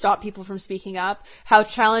to stop people from speaking up, how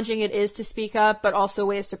challenging it is to speak up, but also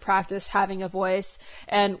ways to practice having a voice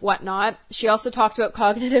and whatnot. She also talked about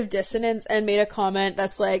cognitive dissonance and made a comment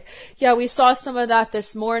that's like, yeah, we saw some of that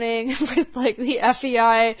this morning with like the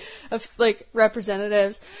FEI of like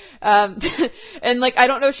representatives. And like, I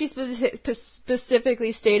don't know if she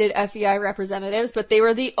specifically stated FEI representatives, but they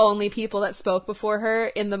were the only people that spoke before her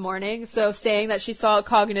in the morning. So saying that she saw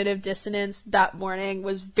cognitive dissonance that morning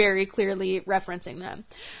was very clearly referencing them,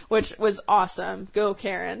 which was awesome. Go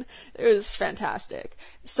Karen. It was fantastic.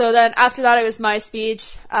 So then after that, it was my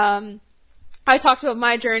speech. I talked about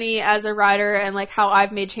my journey as a rider and like how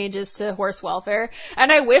I've made changes to horse welfare.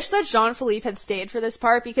 And I wish that Jean-Philippe had stayed for this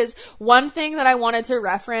part, because one thing that I wanted to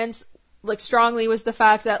reference like strongly was the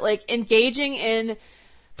fact that like engaging in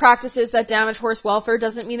practices that damage horse welfare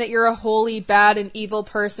doesn't mean that you're a wholly bad and evil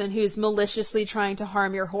person who's maliciously trying to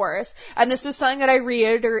harm your horse. And this was something that I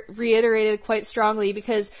reiterated quite strongly,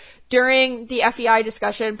 because during the FEI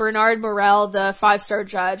discussion, Bernard Morel, the 5-star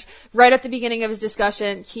judge, right at the beginning of his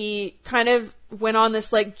discussion, he kind of went on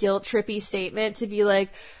this like guilt-trippy statement to be like,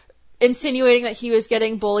 insinuating that he was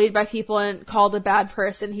getting bullied by people and called a bad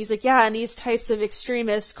person. He's like, yeah, and these types of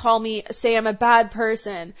extremists say I'm a bad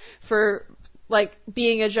person for like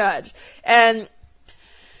being a judge. And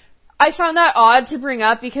I found that odd to bring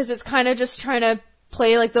up, because it's kind of just trying to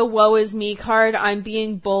play like the woe is me card. I'm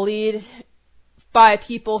being bullied by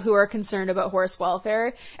people who are concerned about horse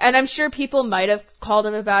welfare. And I'm sure people might have called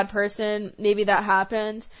him a bad person. Maybe that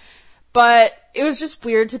happened. But it was just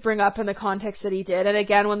weird to bring up in the context that he did. And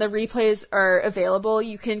again, when the replays are available,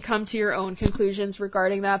 you can come to your own conclusions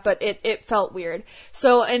regarding that, but it felt weird.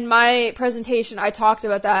 So in my presentation, I talked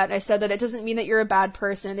about that, and I said that it doesn't mean that you're a bad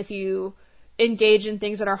person if you engage in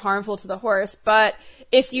things that are harmful to the horse, but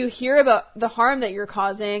if you hear about the harm that you're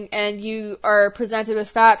causing and you are presented with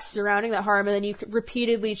facts surrounding that harm, and then you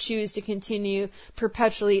repeatedly choose to continue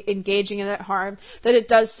perpetually engaging in that harm, that it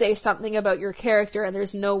does say something about your character, and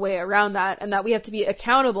there's no way around that, and that we have to be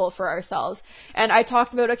accountable for ourselves. And I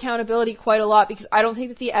talked about accountability quite a lot, because I don't think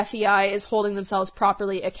that the FEI is holding themselves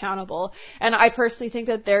properly accountable. And I personally think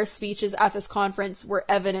that their speeches at this conference were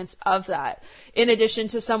evidence of that. In addition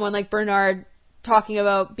to someone like Bernard talking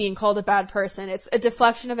about being called a bad person, it's a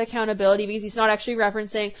deflection of accountability, because he's not actually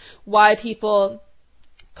referencing why people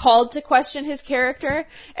called to question his character,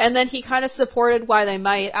 and then he kind of supported why they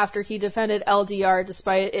might after he defended LDR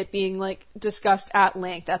despite it being like discussed at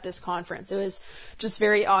length at this conference. It was just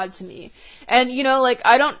very odd to me. And you know, like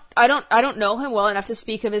I don't know him well enough to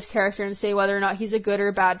speak of his character and say whether or not he's a good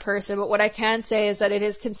or bad person, but what I can say is that it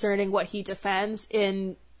is concerning what he defends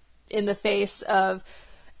in the face of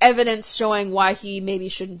evidence showing why he maybe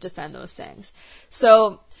shouldn't defend those things.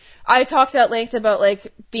 So I talked at length about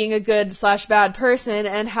like being a good / bad person,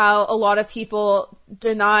 and how a lot of people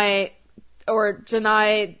deny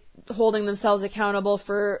holding themselves accountable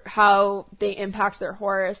for how they impact their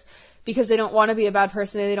horse, because they don't want to be a bad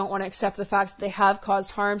person. They don't want to accept the fact that they have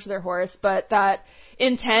caused harm to their horse, but that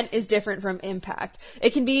intent is different from impact.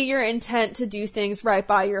 It can be your intent to do things right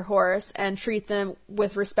by your horse and treat them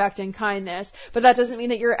with respect and kindness, but that doesn't mean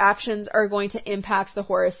that your actions are going to impact the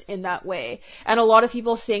horse in that way. And a lot of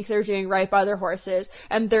people think they're doing right by their horses,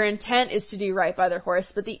 and their intent is to do right by their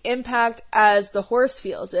horse, but the impact as the horse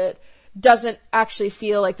feels it doesn't actually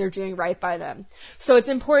feel like they're doing right by them. So it's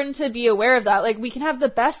important to be aware of that. Like, we can have the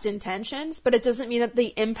best intentions, but it doesn't mean that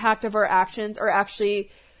the impact of our actions are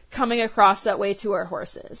actually coming across that way to our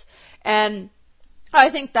horses. And I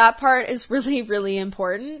think that part is really, really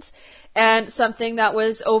important, and something that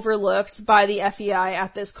was overlooked by the FEI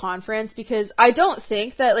at this conference, because I don't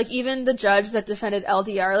think that, like, even the judge that defended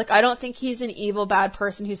LDR, like, I don't think he's an evil, bad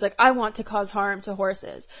person who's like, I want to cause harm to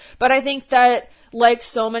horses. But I think that, like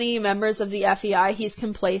so many members of the FEI, he's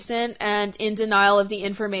complacent and in denial of the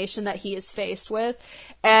information that he is faced with.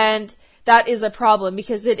 And that is a problem,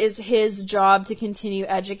 because it is his job to continue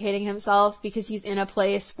educating himself, because he's in a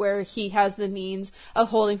place where he has the means of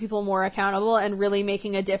holding people more accountable and really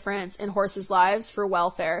making a difference in horses' lives for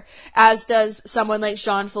welfare, as does someone like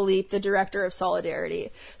Jean-Philippe, the director of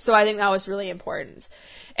Solidarity. So I think that was really important.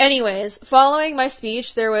 Anyways, following my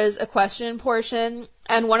speech, there was a question portion,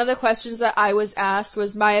 and one of the questions that I was asked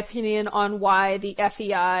was my opinion on why the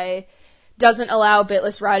FEI doesn't allow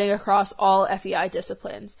bitless riding across all FEI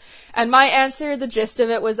disciplines. And my answer, the gist of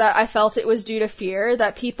it, was that I felt it was due to fear,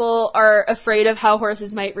 that people are afraid of how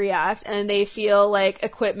horses might react, and they feel like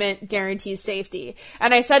equipment guarantees safety.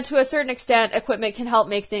 And I said, to a certain extent, equipment can help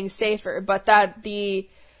make things safer, but that the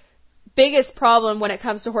biggest problem when it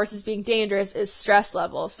comes to horses being dangerous is stress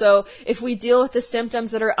level. So if we deal with the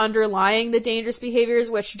symptoms that are underlying the dangerous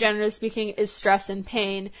behaviors, which generally speaking is stress and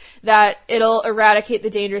pain, that it'll eradicate the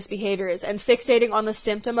dangerous behaviors. And fixating on the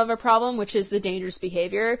symptom of a problem, which is the dangerous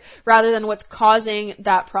behavior, rather than what's causing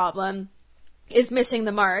that problem, is missing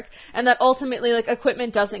the mark. And that ultimately, like,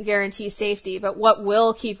 equipment doesn't guarantee safety, but what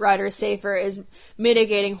will keep riders safer is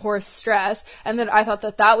mitigating horse stress. And then I thought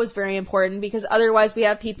that that was very important, because otherwise we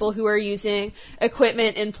have people who are using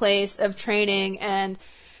equipment in place of training and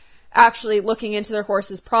actually looking into their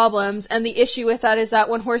horse's problems. And the issue with that is that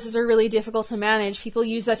when horses are really difficult to manage, people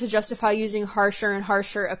use that to justify using harsher and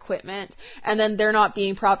harsher equipment. And then they're not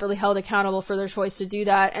being properly held accountable for their choice to do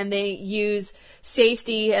that. And they use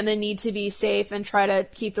safety and the need to be safe and try to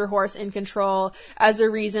keep their horse in control as a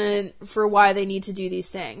reason for why they need to do these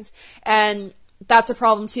things. And that's a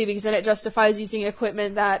problem too, because then it justifies using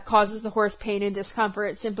equipment that causes the horse pain and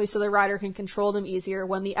discomfort simply so the rider can control them easier,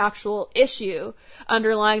 when the actual issue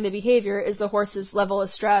underlying the behavior is the horse's level of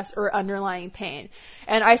stress or underlying pain.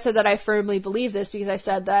 And I said that I firmly believe this because I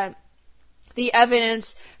said that the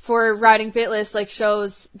evidence for riding bitless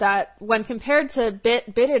shows that when compared to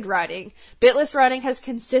bitted riding, bitless riding has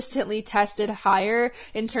consistently tested higher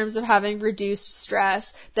in terms of having reduced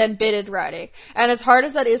stress than bitted riding. And as hard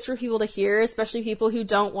as that is for people to hear, especially people who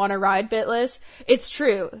don't want to ride bitless, it's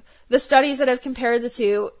true. The studies that have compared the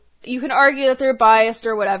two, you can argue that they're biased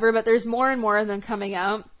or whatever, but there's more and more of them coming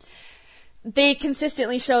out. They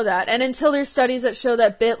consistently show that. And until there's studies that show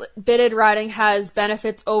that bitted riding has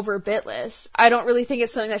benefits over bitless, I don't really think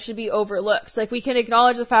it's something that should be overlooked. We can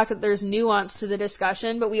acknowledge the fact that there's nuance to the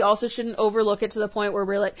discussion, but we also shouldn't overlook it to the point where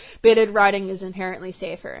we're like, bitted riding is inherently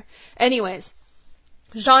safer. Anyways,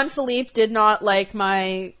 Jean-Philippe did not like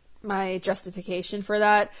my justification for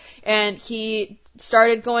that, and he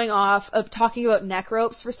started going off of talking about neck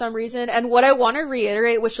ropes for some reason. And what I want to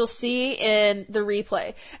reiterate, which you'll see in the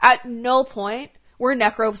replay, at no point were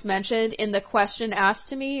neck ropes mentioned in the question asked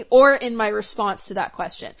to me or in my response to that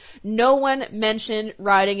question. No one mentioned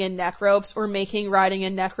riding in neck ropes or making riding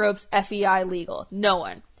in neck ropes FEI legal. No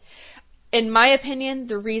one. In my opinion,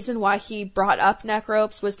 the reason why he brought up neck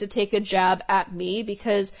ropes was to take a jab at me,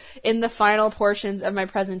 because in the final portions of my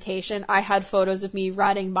presentation, I had photos of me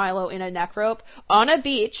riding Milo in a neck rope on a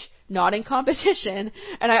beach, not in competition.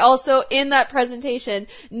 And I also, in that presentation,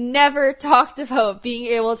 never talked about being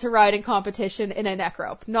able to ride in competition in a neck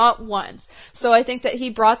rope. Not once. So I think that he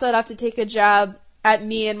brought that up to take a jab at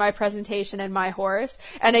me and my presentation and my horse.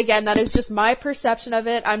 And again, that is just my perception of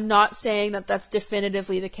it. I'm not saying that that's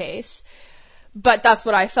definitively the case, but that's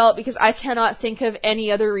what I felt, because I cannot think of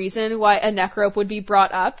any other reason why a neck rope would be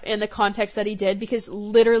brought up in the context that he did, because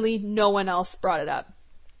literally no one else brought it up.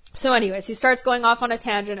 So anyways, he starts going off on a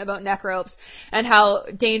tangent about neck ropes and how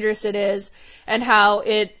dangerous it is and how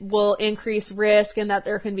it will increase risk and that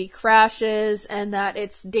there can be crashes and that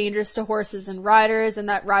it's dangerous to horses and riders and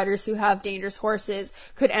that riders who have dangerous horses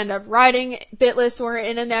could end up riding bitless or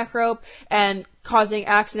in a neck rope and causing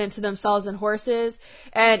accident to themselves and horses.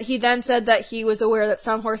 And he then said that he was aware that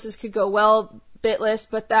some horses could go well bitless,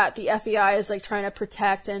 but that the FEI is trying to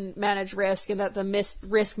protect and manage risk, and that the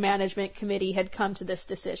risk management committee had come to this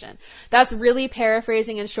decision. That's really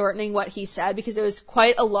paraphrasing and shortening what he said, because it was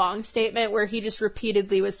quite a long statement where he just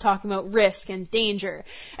repeatedly was talking about risk and danger.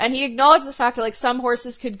 And he acknowledged the fact that some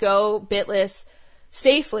horses could go bitless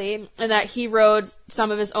safely, and that he rode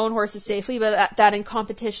some of his own horses safely, but that in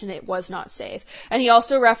competition it was not safe. And he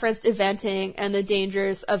also referenced eventing and the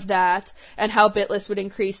dangers of that and how bitless would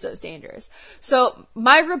increase those dangers. So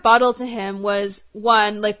my rebuttal to him was,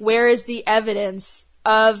 one, where is the evidence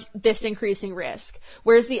of this increasing risk?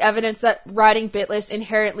 Where's the evidence that riding bitless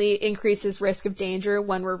inherently increases risk of danger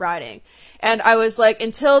when we're riding? And I was like,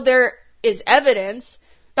 until there is evidence,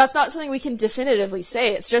 that's not something we can definitively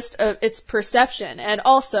say. It's just it's perception. And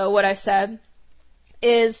also what I said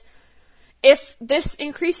is, if this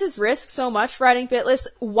increases risk so much riding bitless,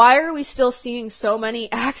 why are we still seeing so many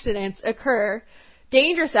accidents occur,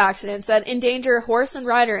 dangerous accidents that endanger horse and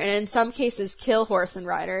rider, and in some cases kill horse and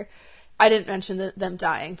rider? I didn't mention them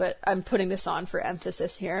dying, but I'm putting this on for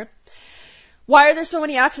emphasis here. Why are there so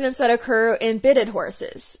many accidents that occur in bitted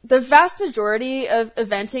horses? The vast majority of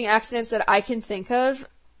eventing accidents that I can think of,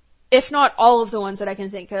 if not all of the ones that I can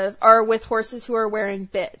think of, are with horses who are wearing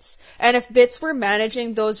bits. And if bits were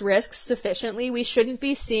managing those risks sufficiently, we shouldn't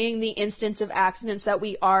be seeing the instance of accidents that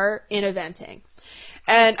we are in eventing.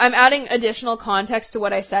 And I'm adding additional context to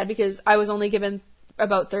what I said because I was only given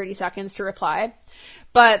about 30 seconds to reply.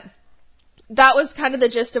 But that was kind of the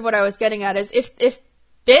gist of what I was getting at, is if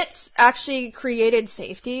bits actually created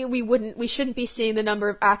safety, we shouldn't be seeing the number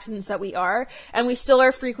of accidents that we are, and we still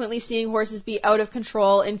are frequently seeing horses be out of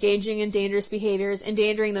control, engaging in dangerous behaviors,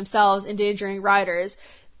 endangering themselves, endangering riders,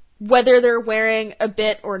 whether they're wearing a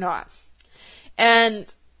bit or not.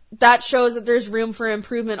 And that shows that there's room for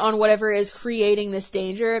improvement on whatever is creating this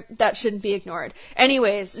danger. That shouldn't be ignored.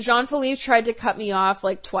 Anyways, Jean-Philippe tried to cut me off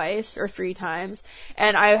like twice or 3 times,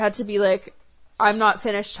 and I had to be like, I'm not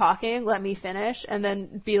finished talking, let me finish, and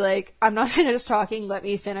then be like, I'm not finished talking, let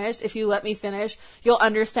me finish. If you let me finish, you'll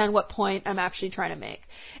understand what point I'm actually trying to make.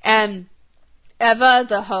 And Eva,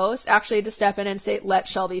 the host, actually had to step in and say, let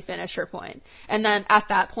Shelby finish her point. And then at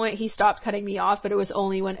that point, he stopped cutting me off, but it was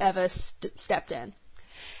only when Eva stepped in.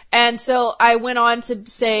 And so I went on to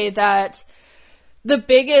say that the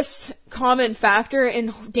biggest common factor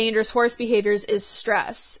in dangerous horse behaviors is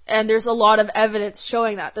stress. And there's a lot of evidence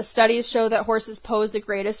showing that. The studies show that horses pose the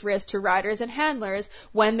greatest risk to riders and handlers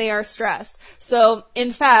when they are stressed. So,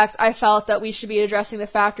 in fact, I felt that we should be addressing the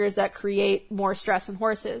factors that create more stress in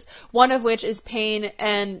horses. One of which is pain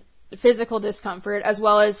and physical discomfort, as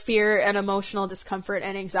well as fear and emotional discomfort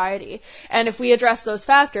and anxiety. And if we address those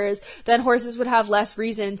factors, then horses would have less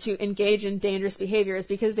reason to engage in dangerous behaviors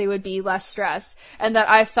because they would be less stressed. And that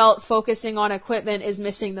I felt focusing on equipment is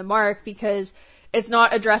missing the mark because it's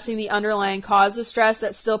not addressing the underlying cause of stress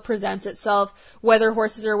that still presents itself, whether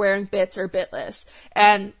horses are wearing bits or bitless.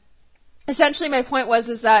 And essentially my point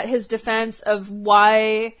is that his defense of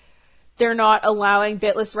why they're not allowing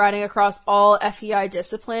bitless riding across all FEI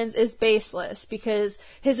disciplines is baseless, because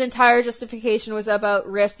his entire justification was about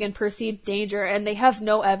risk and perceived danger, and they have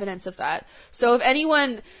no evidence of that. So if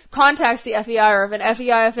anyone contacts the FEI, or if an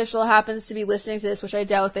FEI official happens to be listening to this, which I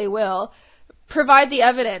doubt they will, provide the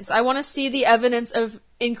evidence. I want to see the evidence of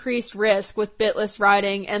increased risk with bitless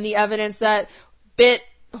riding, and the evidence that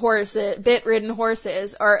bit-ridden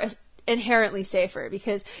horses are inherently safer,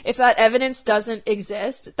 because if that evidence doesn't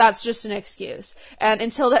exist, that's just an excuse. And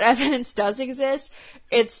until that evidence does exist,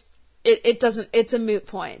 it's a moot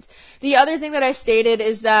point. The other thing that I stated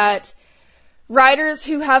is that riders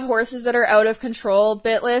who have horses that are out of control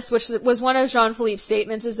bitless, which was one of Jean-Philippe's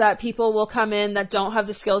statements, is that people will come in that don't have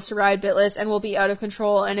the skills to ride bitless and will be out of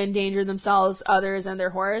control and endanger themselves, others, and their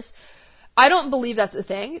horse. I don't believe that's a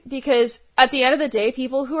thing, because at the end of the day,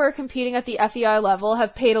 people who are competing at the FEI level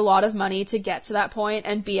have paid a lot of money to get to that point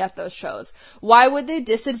and be at those shows. Why would they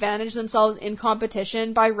disadvantage themselves in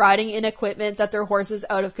competition by riding in equipment that their horse is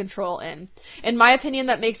out of control in? In my opinion,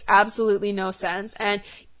 that makes absolutely no sense. And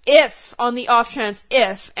if, on the off chance,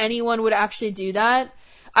 if anyone would actually do that,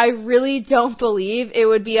 I really don't believe it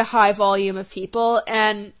would be a high volume of people.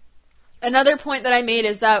 And another point that I made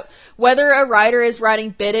is that whether a rider is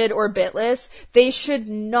riding bitted or bitless, they should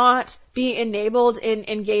not be enabled in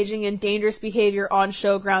engaging in dangerous behavior on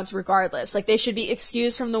showgrounds regardless. Like, they should be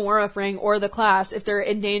excused from the warm-up ring or the class if they're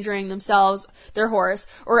endangering themselves, their horse,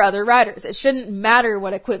 or other riders. It shouldn't matter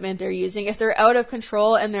what equipment they're using. If they're out of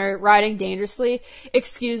control and they're riding dangerously,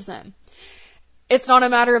 excuse them. It's not a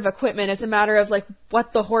matter of equipment. It's a matter of like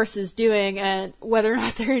what the horse is doing and whether or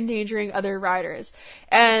not they're endangering other riders.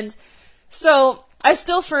 And so I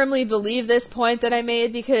still firmly believe this point that I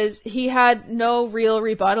made, because he had no real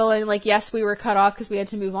rebuttal, and like, yes, we were cut off because we had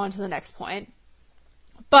to move on to the next point.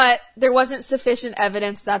 But there wasn't sufficient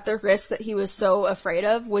evidence that the risk that he was so afraid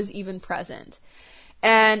of was even present.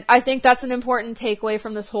 And I think that's an important takeaway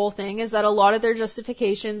from this whole thing, is that a lot of their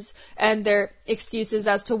justifications and their excuses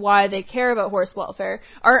as to why they care about horse welfare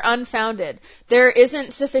are unfounded. There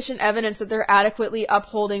isn't sufficient evidence that they're adequately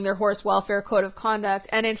upholding their horse welfare code of conduct.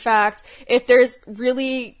 And in fact, if there's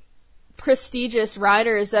really prestigious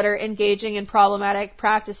riders that are engaging in problematic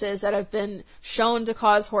practices that have been shown to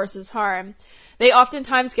cause horses harm, they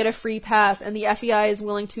oftentimes get a free pass, and the FEI is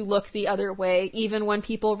willing to look the other way, even when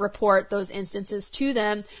people report those instances to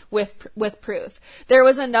them with proof. There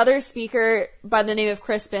was another speaker by the name of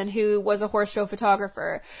Crispin, who was a horse show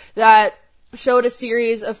photographer, that showed a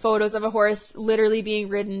series of photos of a horse literally being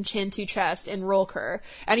ridden chin to chest in roll cur.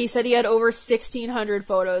 And he said he had over 1,600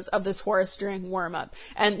 photos of this horse during warm-up.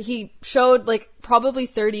 And he showed like probably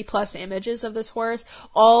 30 plus images of this horse,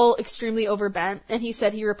 all extremely overbent. And he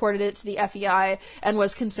said he reported it to the FEI and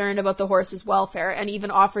was concerned about the horse's welfare, and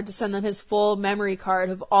even offered to send them his full memory card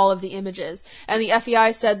of all of the images. And the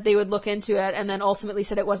FEI said they would look into it, and then ultimately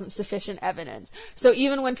said it wasn't sufficient evidence. So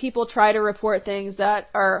even when people try to report things that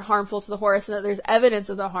are harmful to the horse, and that there's evidence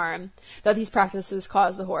of the harm that these practices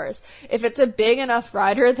cause the horse, if it's a big enough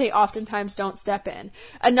rider, they oftentimes don't step in.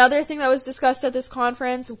 Another thing that was discussed at this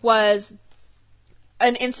conference was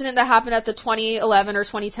an incident that happened at the 2011 or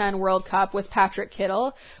 2010 World Cup with Patrick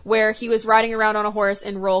Kittle, where he was riding around on a horse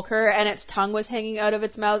in roller and its tongue was hanging out of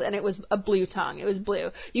its mouth, and it was a blue tongue. It was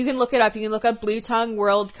blue. You can look it up. You can look up Blue Tongue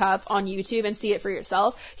World Cup on YouTube and see it for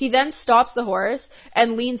yourself. He then stops the horse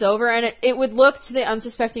and leans over, and it would look to the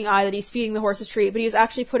unsuspecting eye that he's feeding the horse a treat, but he's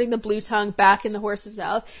actually putting the blue tongue back in the horse's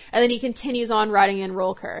mouth, and then he continues on riding in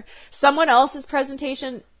roller. Someone else's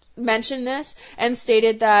presentation mentioned this and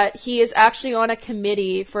stated that he is actually on a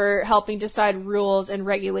committee for helping decide rules and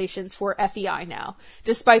regulations for FEI now,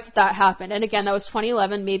 despite that happened. And again, that was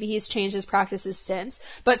 2011. Maybe he's changed his practices since,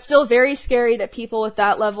 but still very scary that people with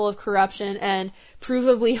that level of corruption and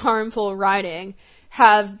provably harmful riding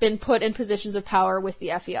have been put in positions of power with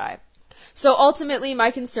the FEI. So ultimately,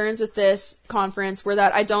 my concerns with this conference were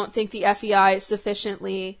that I don't think the FEI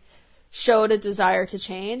sufficiently showed a desire to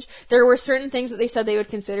change. There were certain things that they said they would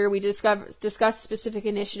consider. We discussed specific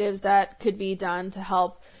initiatives that could be done to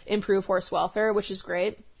help improve horse welfare, which is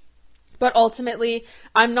great. But ultimately,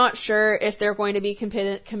 I'm not sure if they're going to be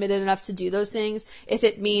committed enough to do those things, if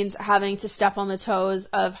it means having to step on the toes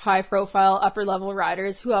of high-profile, upper-level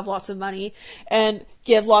riders who have lots of money and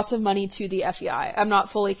give lots of money to the FEI. I'm not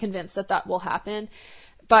fully convinced that that will happen,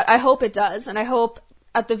 but I hope it does, and I hope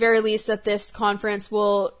at the very least that this conference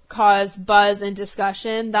will cause buzz and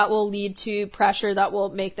discussion that will lead to pressure that will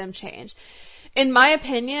make them change. In my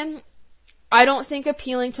opinion, I don't think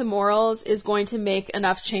appealing to morals is going to make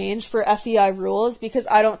enough change for FEI rules, because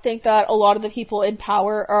I don't think that a lot of the people in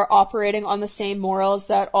power are operating on the same morals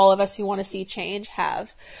that all of us who want to see change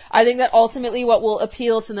have. I think that ultimately what will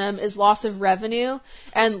appeal to them is loss of revenue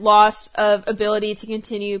and loss of ability to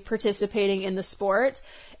continue participating in the sport,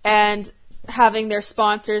 and having their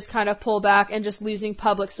sponsors kind of pull back and just losing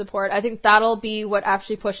public support. I think that'll be what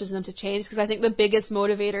actually pushes them to change, because I think the biggest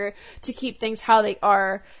motivator to keep things how they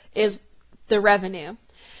are is the revenue.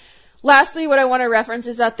 Lastly, what I want to reference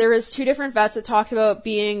is that there was 2 different vets that talked about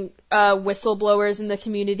being whistleblowers in the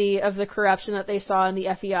community of the corruption that they saw in the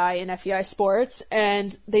FEI and FEI sports,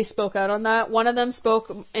 and they spoke out on that. One of them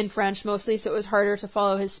spoke in French mostly, so it was harder to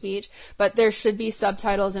follow his speech, but there should be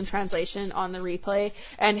subtitles and translation on the replay,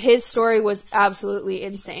 and his story was absolutely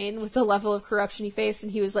insane with the level of corruption he faced,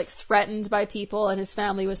 and he was like threatened by people, and his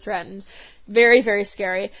family was threatened. Very, very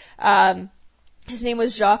scary. His name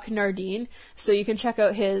was Jacques Nardin, so you can check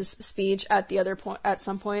out his speech at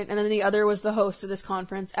some point. And then the other was the host of this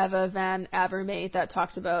conference, Eva van Avermaet, that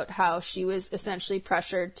talked about how she was essentially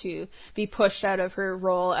pressured to be pushed out of her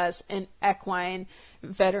role as an equine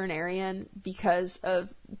veterinarian because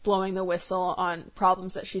of blowing the whistle on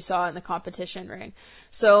problems that she saw in the competition ring.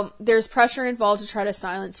 So there's pressure involved to try to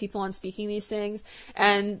silence people on speaking these things,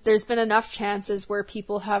 and there's been enough chances where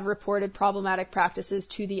people have reported problematic practices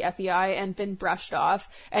to the FEI and been brushed off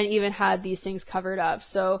and even had these things covered up.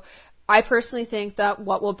 So I personally think that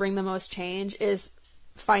what will bring the most change is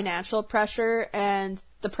financial pressure and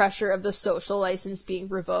the pressure of the social license being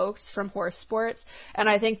revoked from horse sports. And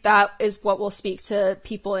I think that is what will speak to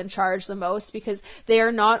people in charge the most, because they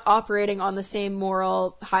are not operating on the same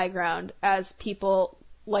moral high ground as people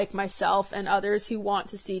like myself and others who want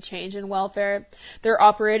to see change in welfare. They're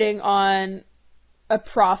operating on a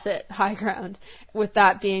profit high ground, with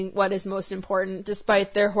that being what is most important,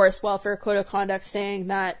 despite their horse welfare code of conduct saying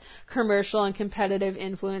that commercial and competitive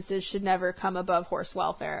influences should never come above horse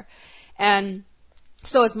welfare. And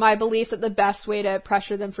so it's my belief that the best way to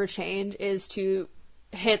pressure them for change is to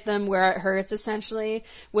hit them where it hurts, essentially,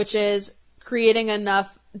 which is creating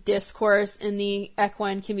enough discourse in the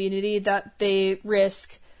equine community that they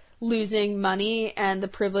risk losing money and the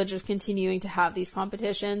privilege of continuing to have these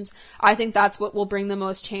competitions. I think that's what will bring the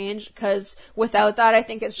most change, because without that, I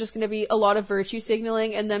think it's just going to be a lot of virtue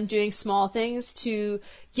signaling and them doing small things to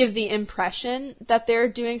give the impression that they're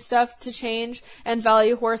doing stuff to change and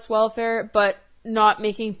value horse welfare, but not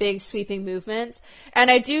making big sweeping movements.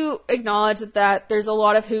 And I do acknowledge that there's a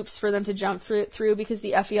lot of hoops for them to jump through, because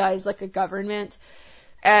the FEI is like a government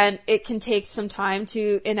and it can take some time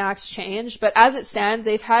to enact change. But as it stands,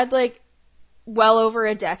 they've had like well over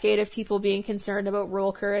a decade of people being concerned about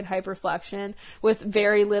roller and hyperflexion with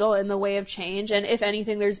very little in the way of change. And if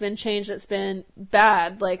anything, there's been change that's been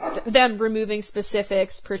bad, like them removing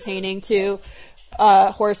specifics pertaining to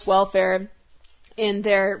horse welfare in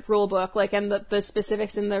their rule book, like, and the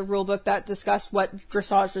specifics in the rule book that discussed what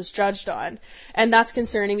dressage was judged on. And that's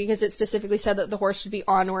concerning because it specifically said that the horse should be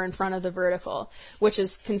on or in front of the vertical, which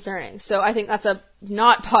is concerning. So I think that's a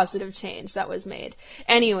not positive change that was made.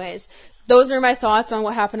 Anyways, those are my thoughts on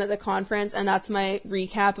what happened at the conference, and that's my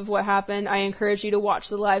recap of what happened. I encourage you to watch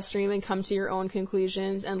the live stream and come to your own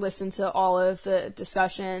conclusions and listen to all of the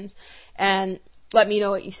discussions. And let me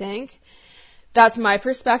know what you think. That's my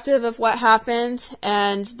perspective of what happened,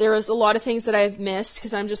 and there was a lot of things that I've missed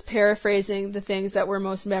because I'm just paraphrasing the things that were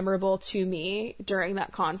most memorable to me during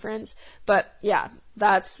that conference. But yeah,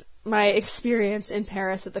 that's my experience in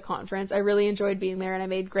Paris at the conference. I really enjoyed being there, and I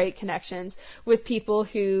made great connections with people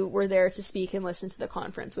who were there to speak and listen to the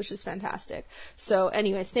conference, which is fantastic. So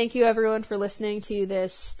anyways, thank you everyone for listening to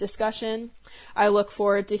this discussion. I look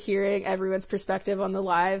forward to hearing everyone's perspective on the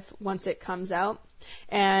live once it comes out.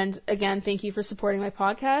 And again, thank you for supporting my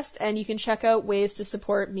podcast, and you can check out ways to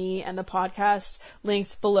support me and the podcast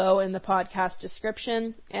linked below in the podcast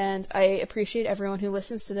description. And I appreciate everyone who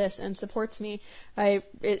listens to this and supports me.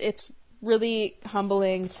 It's really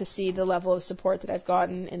humbling to see the level of support that I've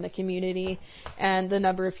gotten in the community and the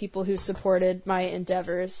number of people who supported my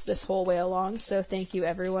endeavors this whole way along. So thank you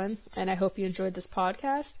everyone, and I hope you enjoyed this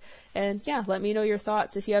podcast. And yeah, let me know your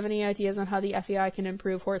thoughts. If you have any ideas on how the FEI can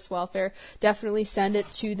improve horse welfare, definitely send it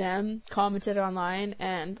to them, comment it online,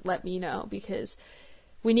 and let me know, because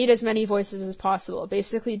we need as many voices as possible.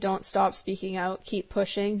 Basically, don't stop speaking out, keep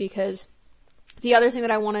pushing, because the other thing that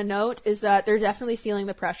I want to note is that they're definitely feeling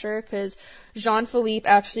the pressure, because Jean-Philippe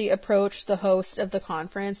actually approached the host of the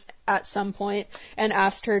conference at some point and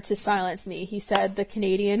asked her to silence me. He said, "The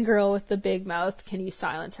Canadian girl with the big mouth, can you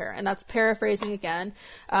silence her?" And that's paraphrasing again.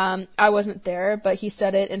 I wasn't there, but he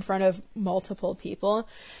said it in front of multiple people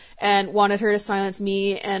and wanted her to silence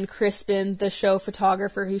me and Crispin, the show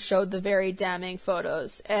photographer who showed the very damning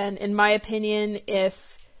photos. And in my opinion,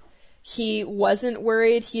 if he wasn't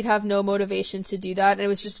worried, he'd have no motivation to do that. And it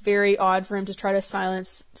was just very odd for him to try to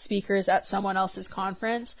silence speakers at someone else's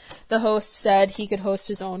conference. The host said he could host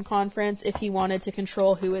his own conference if he wanted to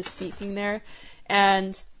control who was speaking there.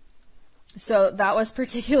 And so that was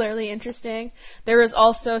particularly interesting. There was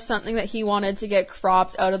also something that he wanted to get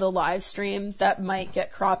cropped out of the live stream that might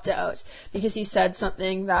get cropped out, because he said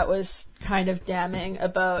something that was kind of damning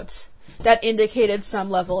about, that indicated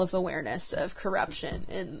some level of awareness of corruption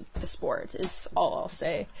in the sport, is all I'll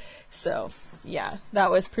say. So, yeah,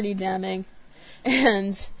 that was pretty damning.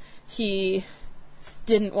 And he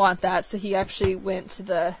didn't want that, so he actually went to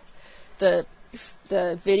the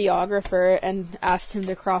videographer and asked him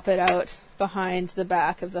to crop it out behind the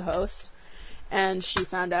back of the host. And she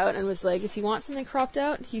found out and was like, "If you want something cropped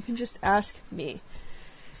out, you can just ask me,"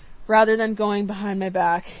 rather than going behind my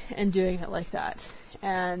back and doing it like that.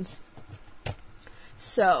 And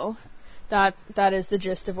so that is the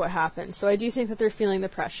gist of what happened. So I do think that they're feeling the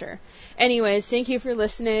pressure. Anyways, thank you for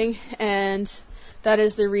listening, and that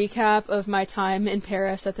is the recap of my time in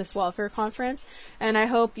Paris at this welfare conference. And I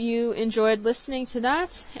hope you enjoyed listening to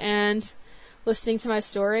that and listening to my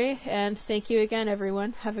story. And thank you again,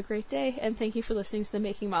 everyone. Have a great day, and thank you for listening to the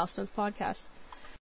Making Milestones podcast.